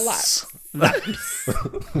Less.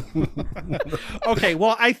 Okay,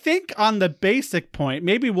 well, I think on the basic point,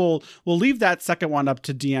 maybe we'll leave that second one up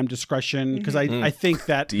to DM discretion, because I think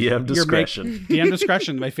that DM discretion. DM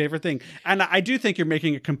discretion, my favorite thing. And I do think you're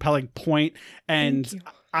making a compelling point, and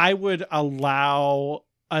I would allow...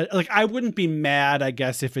 I wouldn't be mad, I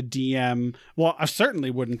guess, if a DM... Well, I certainly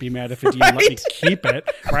wouldn't be mad if a DM let me keep it,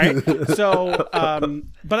 right? So,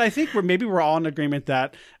 but I think we're all in agreement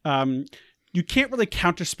that you can't really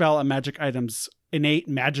counterspell a magic item's innate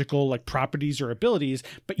magical like properties or abilities,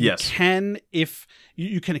 but you can if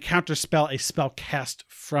you can counterspell a spell cast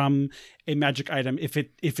from a magic item if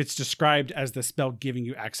it's described as the spell giving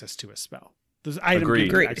you access to a spell. This item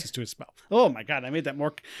giving you access to a spell. Oh my god, I made that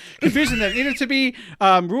more confusing than it needed to be.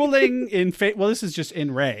 Ruling in fate. Well, this is just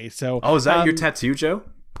in Ray. So, is that your tattoo, Joe?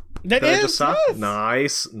 That is. I just saw?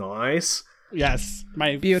 Yes. Nice. Yes,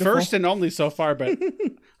 my first and only so far, but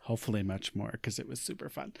hopefully much more because it was super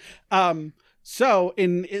fun. So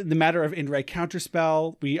in the matter of in-ray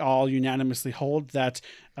counterspell, we all unanimously hold that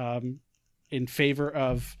in favor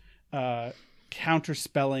of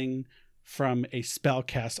counterspelling from a spell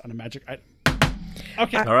cast on a magic item.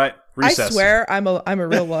 Okay. All right. Recess. I swear I'm a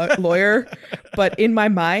real lawyer, but in my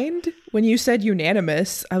mind, when you said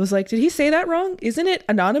unanimous, I was like, did he say that wrong? Isn't it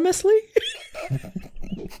anonymously?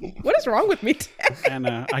 What is wrong with me today? And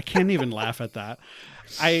I can't even laugh at that.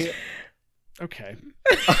 Okay.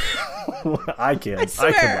 I can. I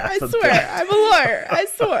swear. I'm a lawyer. I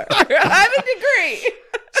swear. I have a degree.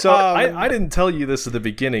 So I didn't tell you this at the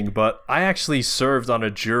beginning, but I actually served on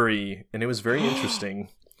a jury, and it was very interesting.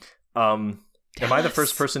 Am I the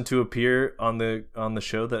first person to appear on the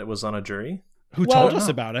show that was on a jury? Who Well, told us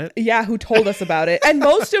about it? Yeah, who told us about it? And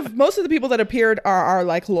most of the people that appeared are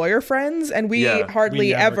like lawyer friends, and we Yeah. hardly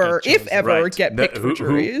We never ever, get if chosen. ever, Right. get picked for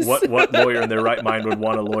juries. What lawyer in their right mind would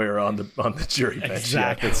want a lawyer on the jury bench?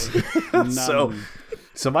 Exactly. Yeah,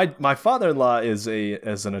 so my father-in-law is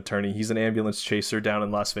an attorney. He's an ambulance chaser down in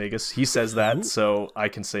Las Vegas. He says that, so I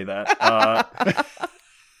can say that.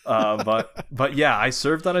 But yeah, I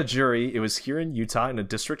served on a jury. It was here in Utah in a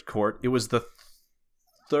district court. It was the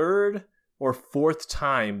third or fourth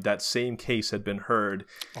time that same case had been heard.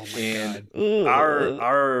 Oh my And God.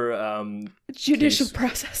 our Judicial case-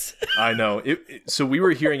 process. I know. So we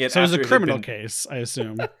were hearing it. So it was a after had criminal been- case, I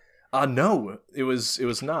assume. No, it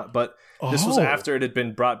was not. But this was Oh. after it had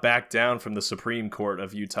been brought back down from the Supreme Court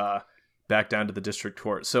of Utah, back down to the district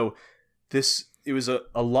court. So it was a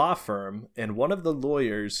law firm, and one of the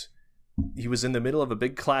lawyers, he was in the middle of a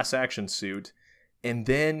big class action suit, and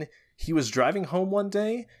then he was driving home one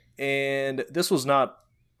day, and this was not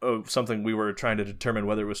something we were trying to determine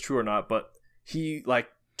whether it was true or not, but he like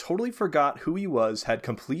totally forgot who he was, had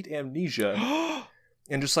complete amnesia.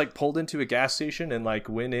 And just like pulled into a gas station and like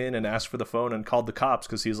went in and asked for the phone and called the cops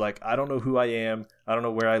because he's like, I don't know who I am. I don't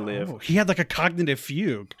know where I live. Oh, he had like a cognitive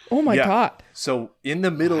fugue. Oh my Yeah. God. So in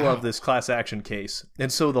the middle of this class action case.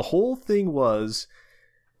 And so the whole thing was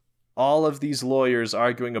all of these lawyers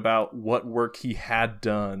arguing about what work he had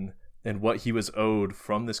done and what he was owed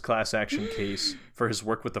from this class action case for his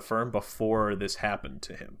work with the firm before this happened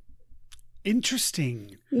to him.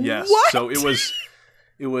 Interesting. Yes. What? So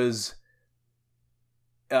it was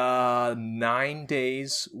 9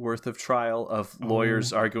 days worth of trial of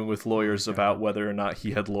lawyers arguing with lawyers about whether or not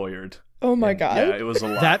he had lawyered. Oh my And, God. Yeah, it was a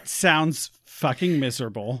lot. That sounds fucking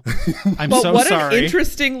miserable. I'm But so what sorry. an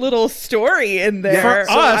interesting little story in there.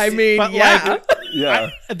 For So, us, I mean, but, yeah. like, yeah.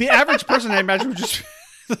 The average person, I imagine, would just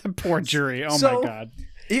the poor jury. Oh So- my God.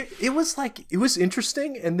 It was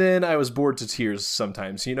interesting, and then I was bored to tears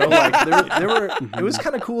sometimes. You know, like there were. It was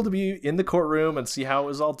kind of cool to be in the courtroom and see how it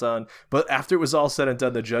was all done. But after it was all said and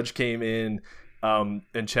done, the judge came in, and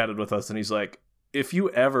chatted with us, and he's like, "If you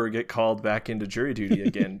ever get called back into jury duty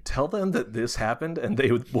again, tell them that this happened, and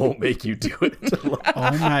they won't make you do it."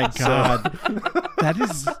 Oh my God.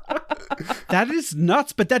 That is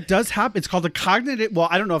nuts, but that does happen. It's called a cognitive. Well,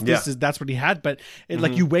 I don't know if that's what he had, but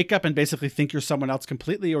like you wake up and basically think you're someone else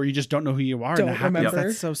completely, or you just don't know who you are. Don't and it happens. remember.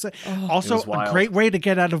 That's so sad. Oh. Also, It was a wild. great way to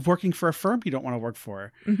get out of working for a firm you don't want to work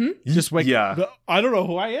for. Mm-hmm. Just wake. Yeah. I don't know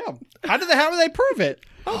who I am. How do they prove it?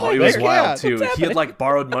 Oh, it was God. wild too. What's He had happening? like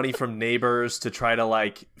borrowed money from neighbors to try to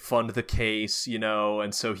like fund the case, you know,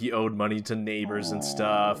 and so he owed money to neighbors and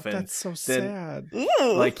stuff. And That's so then, sad.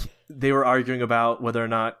 like they were arguing about whether or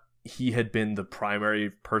not he had been the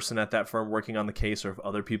primary person at that firm working on the case or if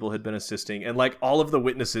other people had been assisting. And like all of the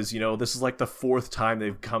witnesses, you know, this is like the fourth time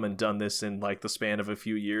they've come and done this in like the span of a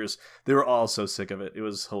few years. They were all so sick of it. It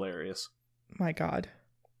was hilarious. My God.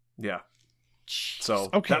 Yeah.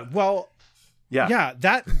 So Okay, that- well, yeah. yeah,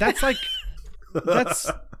 that's like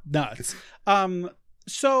that's nuts.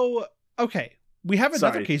 So okay, we have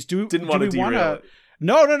another Sorry. case. Didn't do want to we derail wanna- it.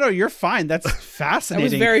 No, you're fine. That's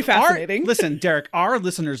fascinating. very fascinating. Listen, Derek, our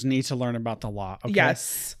listeners need to learn about the law. Okay?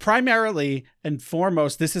 Yes. Primarily and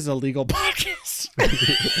foremost, this is a legal podcast.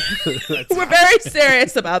 We're very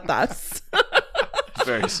serious about this.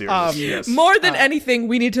 Very serious. Yes. More than anything,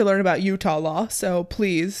 we need to learn about Utah law. So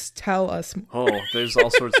please tell us. Oh, there's all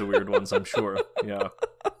sorts of weird ones, I'm sure. Yeah.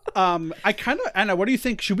 I kind of Anna, what do you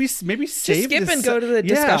think? Should we maybe save Just skip this? and go to the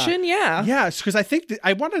discussion? Yeah. Yes, because I think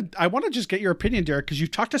I want to just get your opinion, Derek, because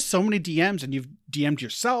you've talked to so many DMs and you've DM'd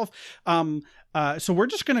yourself. So we're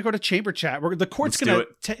just going to go to chamber chat. The court's Let's going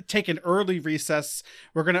do to take an early recess.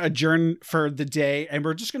 We're going to adjourn for the day, and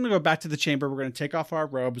we're just going to go back to the chamber. We're going to take off our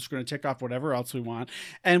robes. We're going to take off whatever else we want,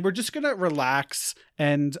 and we're just going to relax.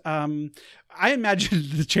 And I imagine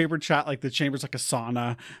the chamber chat like the chamber's like a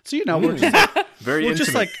sauna. So we're just Very we'll intimate.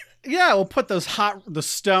 just like we'll put the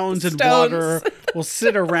stones in Stones. water. We'll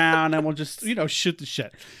sit around and we'll just shoot the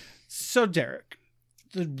shit. So Derek,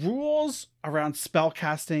 the rules around spell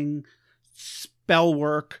casting, spell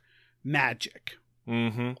work, magic.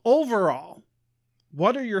 Mm-hmm. Overall,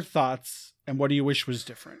 what are your thoughts and what do you wish was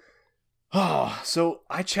different? Oh, so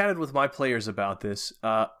I chatted with my players about this.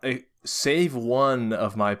 Save one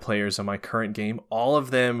of my players on my current game, all of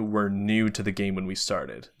them were new to the game when we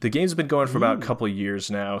started. The game's been going for about a couple of years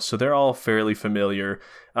now, so they're all fairly familiar.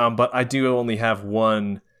 But I do only have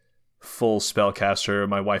one full spellcaster.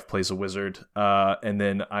 My wife plays a wizard, and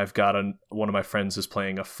then I've got one of my friends is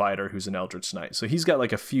playing a fighter who's an Eldritch Knight. So he's got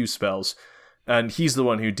like a few spells, and he's the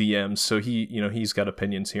one who DMs. So he's got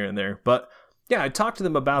opinions here and there. But I talked to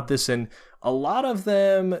them about this, and a lot of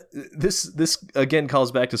them, this again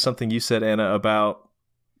calls back to something you said, Anna, about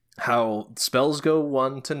how spells go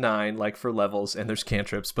 1 to 9, like for levels, and there's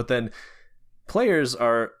cantrips, but then players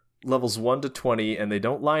are levels 1 to 20 and they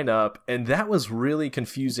don't line up, and that was really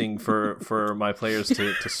confusing for my players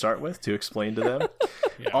to start with, to explain to them.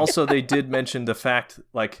 Yeah. Also, they did mention the fact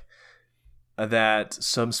like that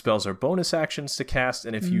some spells are bonus actions to cast,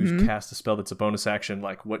 and if you cast a spell that's a bonus action,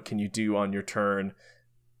 like what can you do on your turn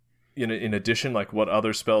in addition, like what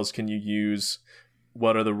other spells can you use,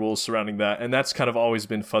 what are the rules surrounding that? And that's kind of always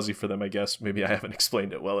been fuzzy for them, I guess. Maybe I haven't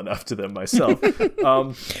explained it well enough to them myself.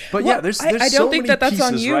 But yeah, there's I don't so think many that's pieces,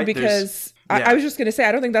 on you, right? because I was just going to say,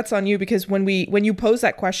 I don't think that's on you, because when you posed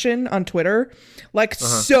that question on Twitter, like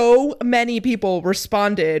so many people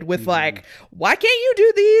responded with like, why can't you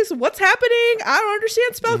do these? What's happening? I don't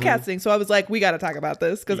understand spellcasting. So I was like, we got to talk about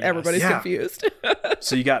this because everybody's confused.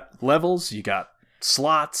 So you got levels, you got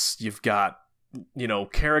slots, you've got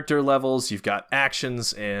character levels, you've got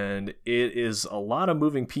actions, and it is a lot of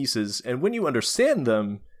moving pieces, and when you understand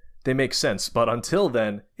them, they make sense, but until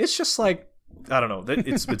then, it's just like, I don't know,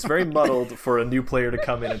 it's very muddled for a new player to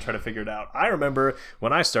come in and try to figure it out. I remember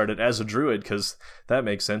when I started as a druid, because that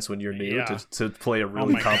makes sense when you're new to play a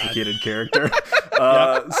really complicated character.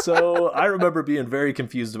 So I remember being very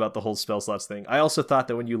confused about the whole spell slots thing. I also thought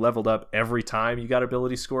that when you leveled up, every time you got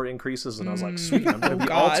ability score increases, and I was like, sweet, I'm going to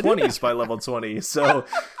be all 20s by level 20. So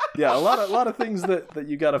yeah, a lot of things that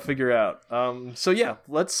you got to figure out. So yeah,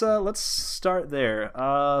 let's start there.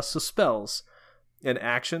 So spells and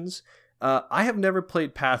actions. I have never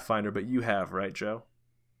played Pathfinder, but you have, right, Joe?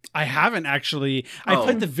 I haven't actually. I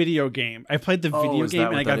played the video game. I played the video game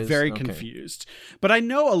and I got very confused. But I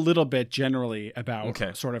know a little bit generally about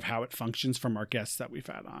sort of how it functions from our guests that we've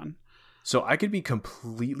had on. So I could be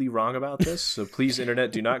completely wrong about this, so please,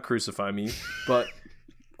 internet, do not crucify me. But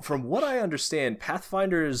from what I understand,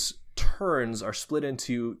 Pathfinder's turns are split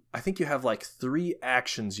into, I think you have like 3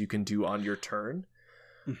 actions you can do on your turn.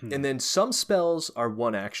 And then some spells are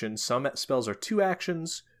 1 action, some spells are 2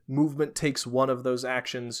 actions, movement takes 1 of those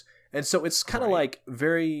actions, and so it's kind of like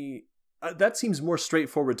very... that seems more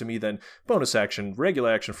straightforward to me than bonus action,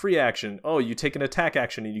 regular action, free action. Oh, you take an attack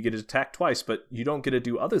action and you get to attack twice, but you don't get to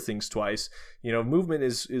do other things twice. Movement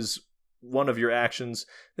is one of your actions.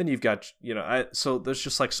 Then you've got, so there's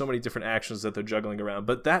just like so many different actions that they're juggling around.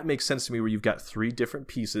 But that makes sense to me, where you've got 3 different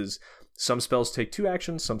pieces. Some spells take 2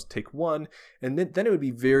 actions, some take 1, and then it would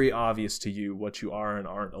be very obvious to you what you are and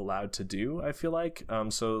aren't allowed to do, I feel like.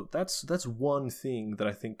 So that's one thing that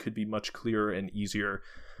I think could be much clearer and easier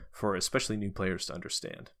for especially new players to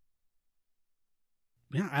understand.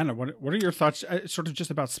 Yeah, Anna, what are your thoughts sort of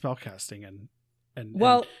just about spellcasting and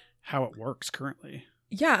how it works currently?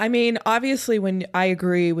 Yeah, I mean, obviously, when I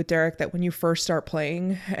agree with Derek that when you first start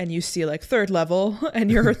playing and you see like 3rd level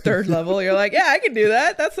and you're 3rd level, you're like, yeah, I can do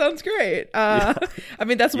that. That sounds great. I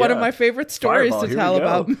mean, that's one of my favorite stories to tell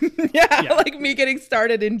about. Like me getting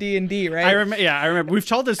started in D&D, right? I remember. We've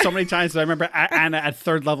told this so many times, but I remember Anna at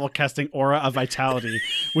 3rd level casting Aura of Vitality,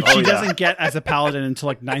 which she doesn't get as a paladin until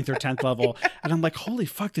like 9th or 10th level. And I'm like, holy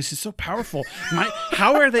fuck, this is so powerful.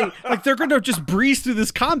 How are they, like, they're going to just breeze through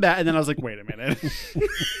this combat? And then I was like, wait a minute.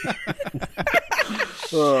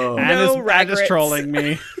 Anna's trolling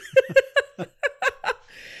me.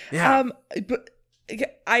 But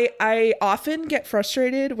I often get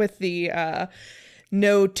frustrated with the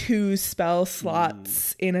no 2 spell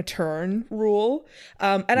slots in a turn rule,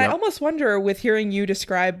 and I almost wonder, with hearing you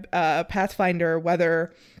describe Pathfinder,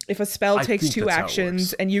 whether if a spell takes 2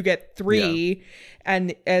 actions and you get 3,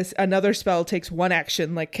 and as another spell takes 1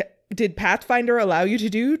 action, like, did Pathfinder allow you to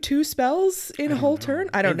do 2 spells in a whole turn?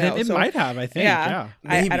 I don't know. It might have, I think. Yeah.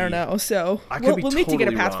 I don't know. So we'll need to get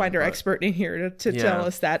a Pathfinder expert in here to tell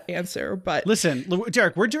us that answer. But listen,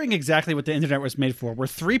 Derek, we're doing exactly what the internet was made for. We're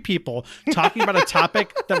 3 people talking about a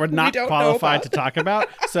topic that we're not qualified to talk about.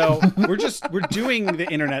 So we're doing the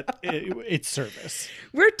internet its service.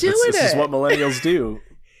 We're doing it. This is what millennials do.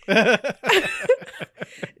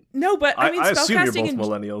 No, but I mean, I assume you're both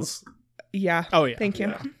millennials. Yeah. Oh, yeah. Thank you.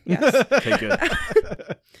 Yeah. Yes. Okay, good.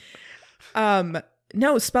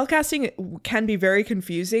 No, spellcasting can be very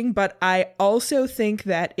confusing, but I also think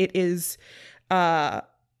that it is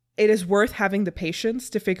worth having the patience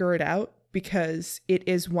to figure it out, because it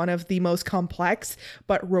is one of the most complex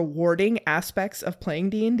but rewarding aspects of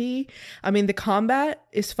playing D&D. I mean, the combat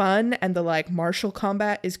is fun and the like martial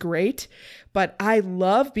combat is great, but I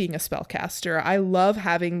love being a spellcaster. I love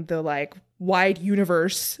having the like wide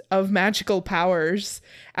universe of magical powers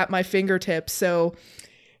at my fingertips. So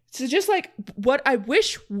just like what I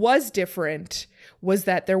wish was different was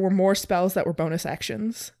that there were more spells that were bonus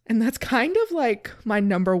actions. And that's kind of like my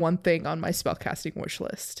number one thing on my spellcasting wish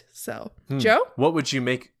list. So, Joe? What would you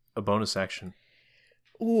make a bonus action?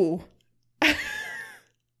 Ooh.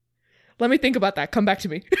 Let me think about that. Come back to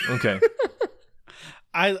me. Okay.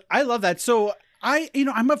 I love that. So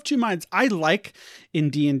I'm of two minds. I like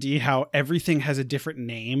in D&D how everything has a different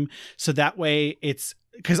name. So that way it's,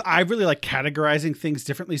 because I really like categorizing things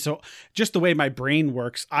differently. So just the way my brain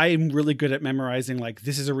works, I'm really good at memorizing, like,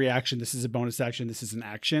 this is a reaction, this is a bonus action, this is an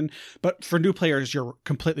action. But for new players, you're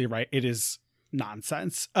completely right. It is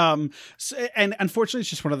nonsense. And unfortunately, it's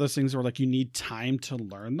just one of those things where, like, you need time to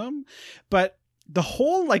learn them. But the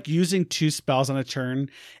whole, like, using 2 spells on a turn,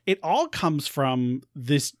 it all comes from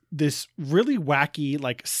this really wacky,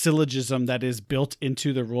 like, syllogism that is built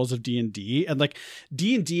into the rules of D&D. And, like,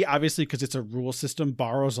 D&D, obviously, because it's a rule system,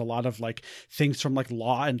 borrows a lot of, like, things from, like,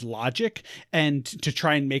 law and logic, and to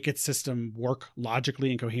try and make its system work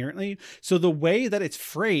logically and coherently. So the way that it's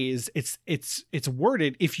phrased, it's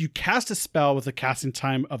worded, if you cast a spell with a casting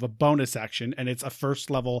time of a bonus action and it's a first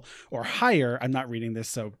level or higher, I'm not reading this,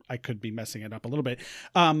 so I could be messing it up a little bit,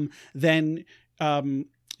 then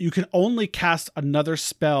you can only cast another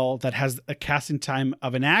spell that has a casting time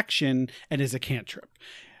of an action and is a cantrip.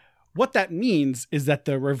 What that means is that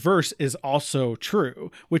the reverse is also true,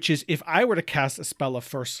 which is, if I were to cast a spell of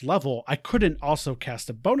first level, I couldn't also cast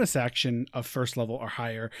a bonus action of first level or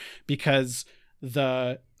higher, because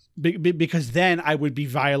then I would be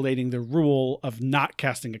violating the rule of not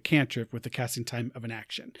casting a cantrip with the casting time of an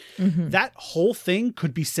action. Mm-hmm. That whole thing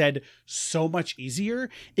could be said so much easier.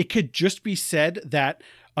 It could just be said that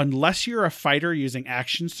unless you're a fighter using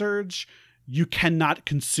action surge, you cannot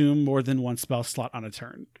consume more than 1 spell slot on a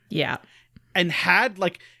turn. Yeah. And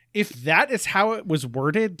if that is how it was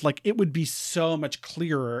worded, like, it would be so much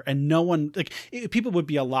clearer, and no one, like, people would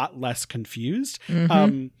be a lot less confused.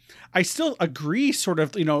 Mm-hmm. I still agree, sort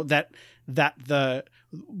of, that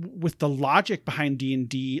with the logic behind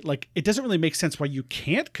D&D, like, it doesn't really make sense why you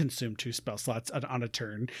can't consume 2 spell slots on a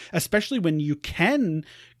turn, especially when you can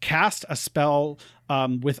cast a spell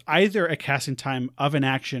with either a casting time of an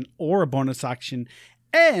action or a bonus action,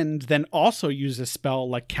 and then also use a spell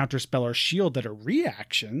like Counterspell or Shield that are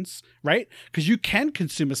reactions, right? Because you can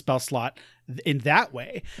consume a spell slot in that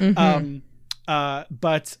way. Mm-hmm.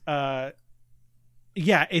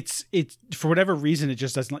 Yeah, it's for whatever reason, it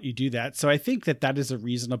just doesn't let you do that. So I think that is a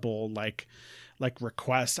reasonable, like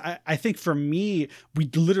request. I think for me, we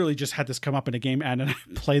literally just had this come up in a game Anne and I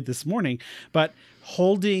played this morning, but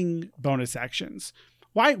holding bonus actions.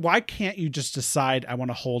 Why can't you just decide I want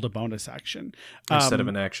to hold a bonus action instead of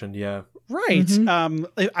an action? Yeah. Right.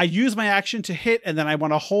 Mm-hmm. I use my action to hit, and then I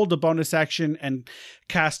want to hold a bonus action and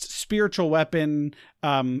cast Spiritual Weapon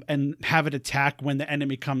and have it attack when the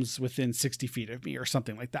enemy comes within 60 feet of me or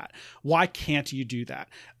something like that. Why can't you do that?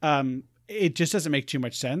 It just doesn't make too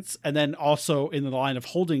much sense. And then also in the line of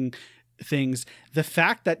holding things, the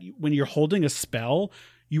fact that when you're holding a spell,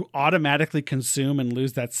 you automatically consume and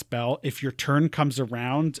lose that spell if your turn comes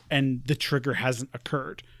around and the trigger hasn't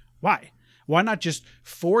occurred. Why? Why not just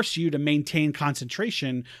force you to maintain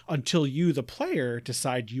concentration until you, the player,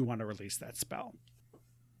 decide you want to release that spell?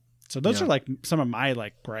 So those are like some of my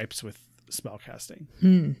gripes with spell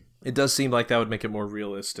casting. It does seem like that would make it more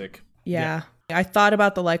realistic. Yeah. I thought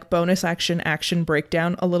about the bonus action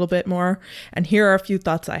breakdown a little bit more, and here are a few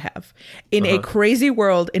thoughts I have. In a crazy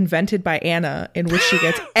world invented by Anna, in which she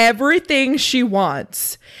gets everything she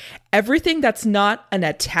wants, everything that's not an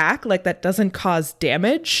attack, like that doesn't cause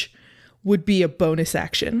damage, would be a bonus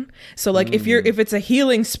action. So if it's a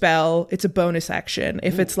healing spell, it's a bonus action.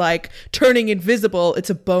 If it's like turning invisible, it's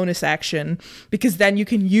a bonus action, because then you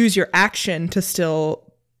can use your action to still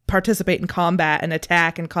participate in combat and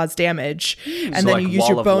attack and cause damage, and so then you use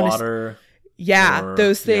your bonus water,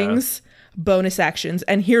 those things, bonus actions.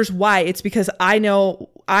 And here's why. It's because I know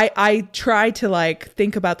I try to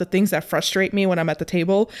think about the things that frustrate me when I'm at the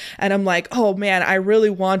table, and I'm like, oh man, I really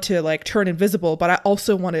want to turn invisible, but I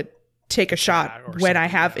also want to take a shot when I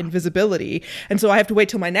have invisibility, and so I have to wait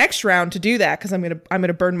till my next round to do that, because I'm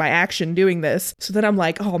gonna burn my action doing this. So then I'm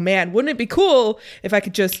like, oh man, wouldn't it be cool if I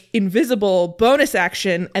could just invisible bonus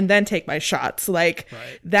action and then take my shots?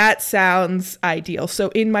 That sounds ideal. So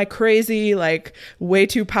in my crazy, way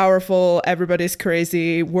too powerful, everybody's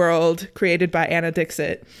crazy world created by Anna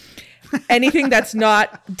Dixit, anything that's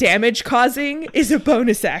not damage causing is a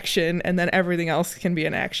bonus action, and then everything else can be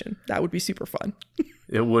an action. That would be super fun.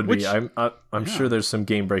 It would be. I'm sure there's some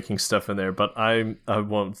game breaking stuff in there, but I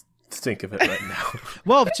won't think of it right now.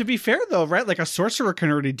 Well, to be fair though, right? A sorcerer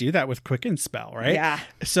can already do that with Quicken Spell, right? Yeah.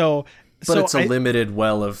 So But it's a limited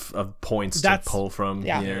well of points to pull from.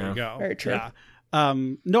 Yeah. There you go. Very true. Yeah.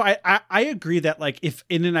 No, I agree that like if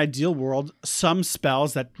in an ideal world, some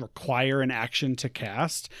spells that require an action to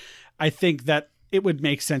cast, I think that it would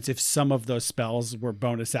make sense if some of those spells were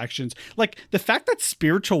bonus actions. Like the fact that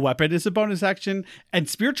Spiritual Weapon is a bonus action, and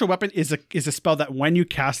Spiritual Weapon is a spell that when you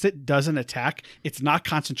cast it doesn't attack, it's not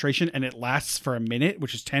concentration, and it lasts for a minute,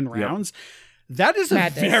 which is 10 rounds. That is a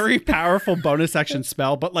very powerful bonus action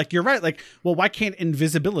spell. But like you're right, like, well, why can't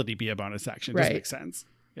invisibility be a bonus action? Doesn't make sense.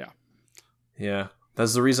 Yeah. Yeah.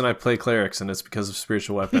 That's the reason I play clerics, and it's because of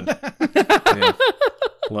Spiritual Weapon. Yeah.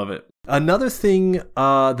 Love it. Another thing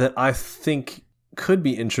that I think could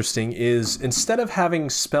be interesting is instead of having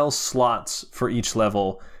spell slots for each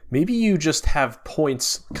level, maybe you just have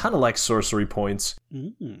points, kind of like sorcery points,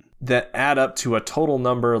 that add up to a total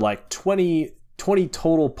number like 20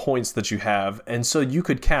 total points that you have. And so you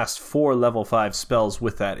could cast 4 level 5 spells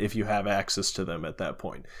with that if you have access to them at that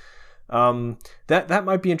point. That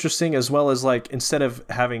might be interesting, as well as like instead of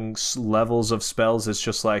having levels of spells, it's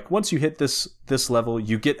just like once you hit this level,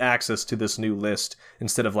 you get access to this new list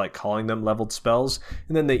instead of like calling them leveled spells,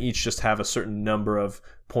 and then they each just have a certain number of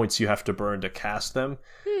points you have to burn to cast them.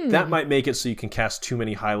 That might make it so you can cast too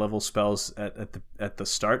many high level spells at the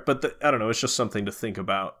start, but I don't know, it's just something to think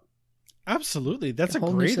about. Absolutely, that's a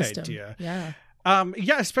great idea. Yeah.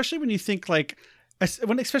 Yeah, especially when you think like.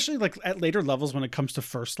 Especially like at later levels when it comes to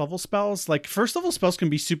first level spells, like first level spells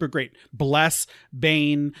can be super great. Bless,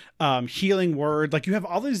 Bane, Healing Word. Like you have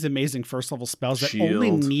all these amazing first level spells that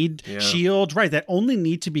only need Shield, right? That only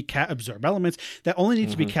need to be Absorb Elements, that only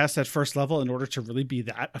need to be cast at first level in order to really be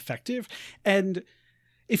that effective. And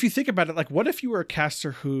if you think about it, like what if you were a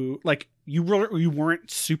caster who like you weren't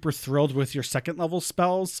super thrilled with your second level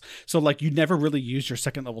spells, so like you never really used your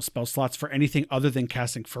second level spell slots for anything other than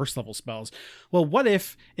casting first level spells? Well, what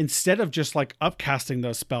if instead of just like upcasting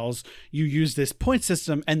those spells, you use this point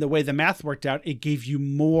system, and the way the math worked out, it gave you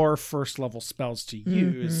more first level spells to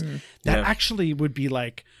use that actually would be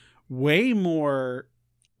like way more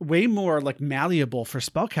like malleable for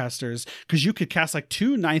spellcasters, because you could cast like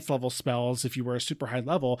 2 9th level spells if you were a super high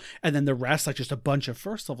level, and then the rest like just a bunch of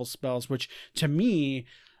first level spells, which to me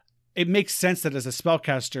it makes sense that as a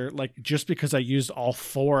spellcaster, like just because I used all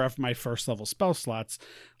 4 of my first level spell slots,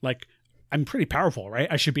 like I'm pretty powerful, right?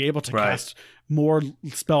 I should be able to cast more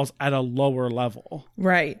spells at a lower level.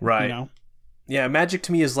 Right. You know? Yeah, magic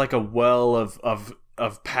to me is like a well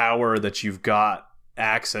of power that you've got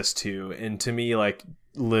access to, and to me like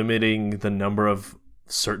limiting the number of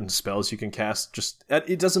certain spells you can cast, just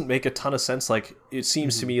it doesn't make a ton of sense. Like it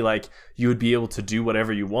seems to me like you would be able to do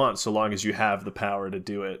whatever you want so long as you have the power to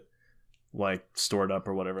do it, like stored up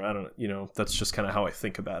or whatever. I don't, that's just kind of how I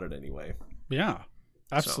think about it anyway. Yeah,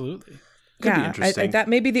 absolutely. Could be interesting. That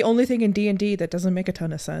may be the only thing in D&D that doesn't make a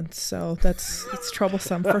ton of sense. So it's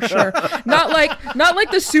troublesome for sure. Not like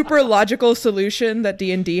the super logical solution that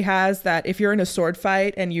D&D has, that if you're in a sword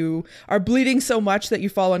fight and you are bleeding so much that you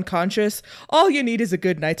fall unconscious, all you need is a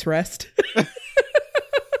good night's rest.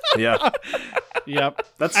 Yeah. Yep.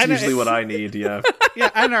 That's usually what I need. Yeah. Yeah.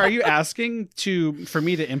 Anna, are you asking for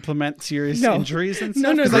me to implement serious injuries and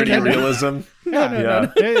stuff? No. Gritty realism.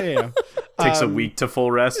 No. Yeah. Takes a week to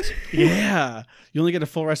full rest. Yeah. You only get a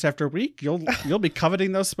full rest after a week. You'll be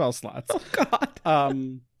coveting those spell slots. Oh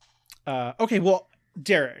God. Okay. Well,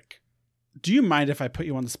 Derek, do you mind if I put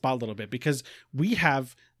you on the spot a little bit, because we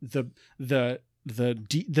have the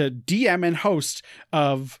DM and host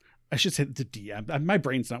of. I should say the DM. My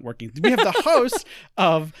brain's not working. We have the host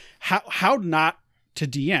of how not to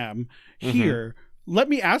DM here. Let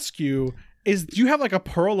me ask you, do you have like a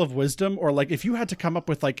pearl of wisdom, or like if you had to come up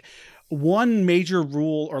with like one major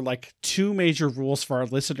rule or like 2 major rules for our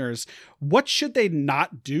listeners, what should they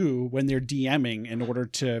not do when they're DMing in order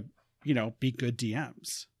to, be good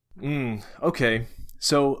DMs? Okay.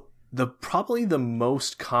 So probably the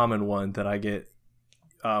most common one that I get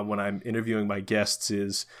when I'm interviewing my guests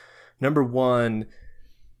is, number 1,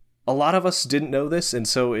 a lot of us didn't know this, and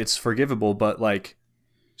so it's forgivable, but like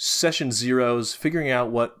session zeros, figuring out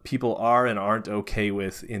what people are and aren't okay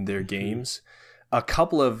with in their games. A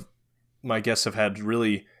couple of my guests have had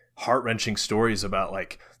really heart-wrenching stories about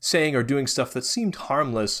like saying or doing stuff that seemed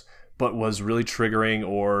harmless but was really triggering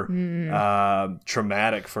or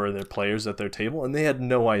traumatic for their players at their table, and they had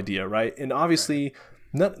no idea, right? And obviously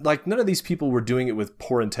none of these people were doing it with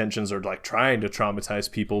poor intentions or like trying to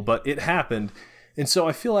traumatize people, but it happened. And so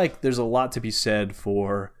I feel like there's a lot to be said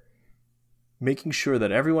for making sure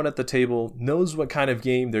that everyone at the table knows what kind of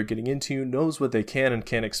game they're getting into, knows what they can and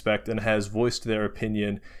can't expect, and has voiced their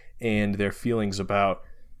opinion and their feelings about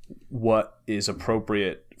what is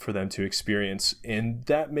appropriate for them to experience. And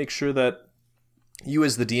that makes sure that you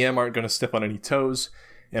as the DM aren't going to step on any toes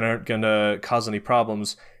and aren't going to cause any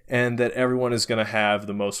problems, and that everyone is going to have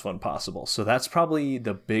the most fun possible. So that's probably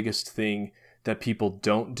the biggest thing that people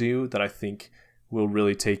don't do that I think will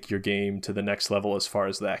really take your game to the next level as far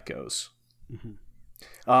as that goes. Mm-hmm.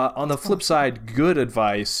 On the flip side, good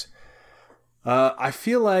advice. I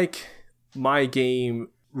feel like my game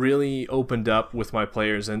really opened up with my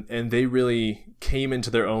players, and they really came into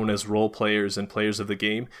their own as role players and players of the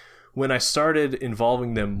game when I started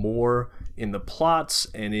involving them more in the plots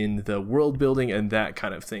and in the world building and that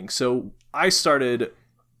kind of thing. So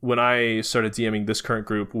when I started DMing this current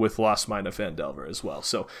group with Lost Mine of Phandelver as well.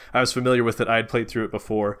 So I was familiar with it. I had played through it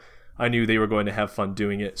before. I knew they were going to have fun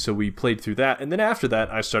doing it, so we played through that. And then after that,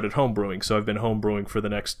 I started homebrewing. So I've been homebrewing for the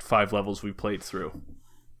next 5 levels we played through.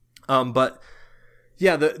 But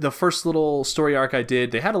yeah, the first little story arc I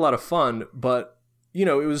did, they had a lot of fun, but it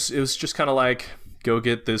was just kind of like, go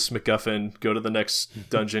get this MacGuffin, go to the next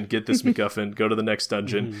dungeon, get this MacGuffin, go to the next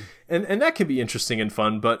dungeon. And that can be interesting and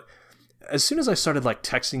fun, but as soon as I started like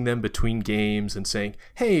texting them between games and saying,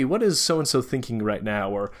 hey, what is so-and-so thinking right now?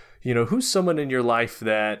 Or, who's someone in your life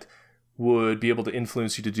that would be able to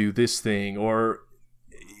influence you to do this thing? Or,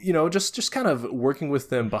 just kind of working with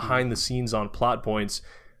them behind the scenes on plot points,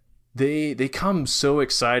 they come so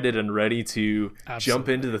excited and ready to jump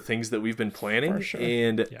into the things that we've been planning. For sure.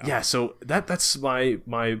 And so that's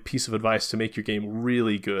my piece of advice to make your game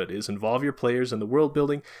really good is involve your players in the world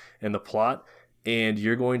building and the plot, and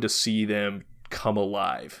you're going to see them come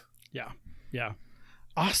alive. Yeah.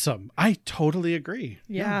 Awesome. I totally agree.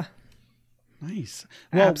 Yeah. Nice.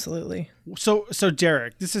 Well, absolutely. So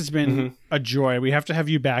Derek, this has been a joy. We have to have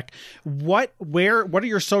you back. What are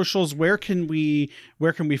your socials? Where can we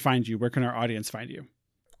find you? Where can our audience find you?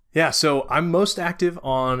 Yeah, so I'm most active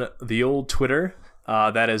on the old Twitter.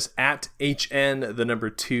 That is at HN2DM.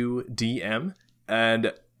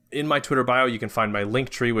 And in my Twitter bio, you can find my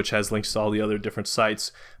Linktree, which has links to all the other different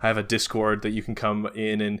sites. I have a Discord that you can come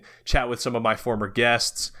in and chat with some of my former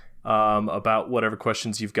guests about whatever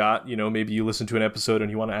questions you've got. Maybe you listen to an episode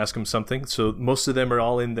and you want to ask them something. So most of them are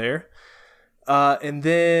all in there. And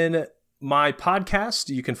then my podcast,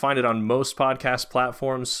 you can find it on most podcast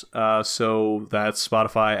platforms. So that's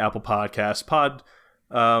Spotify, Apple Podcasts,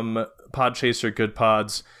 Podchaser, Good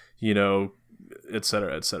Pods, et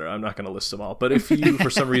cetera, et cetera. I'm not going to list them all. But if you, for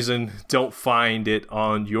some reason, don't find it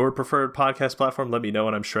on your preferred podcast platform, let me know,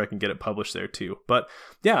 and I'm sure I can get it published there too. But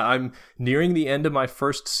yeah, I'm nearing the end of my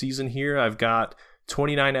first season here. I've got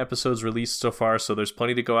 29 episodes released so far, so there's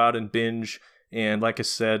plenty to go out and binge. And like I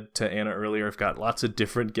said to Anna earlier, I've got lots of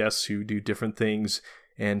different guests who do different things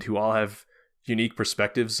and who all have unique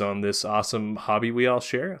perspectives on this awesome hobby we all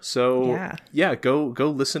share. So yeah, go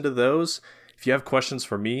listen to those. If you have questions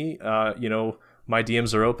for me, my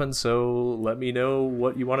DMs are open, so let me know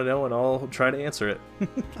what you want to know and I'll try to answer it.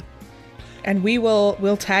 And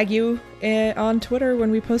we'll tag you on Twitter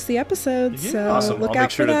when we post the episodes. Yeah. So awesome. Look I'll out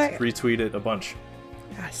make sure for to that. retweet it a bunch.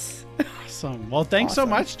 Yes. Awesome. Well, thanks so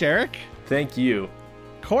much, Derek. Thank you.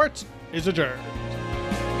 Court is adjourned.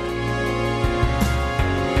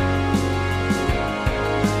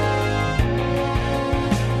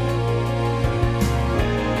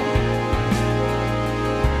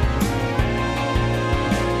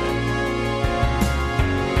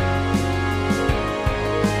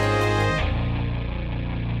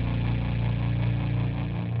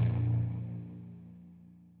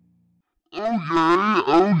 Oh yay,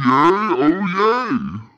 oh yay, oh yay!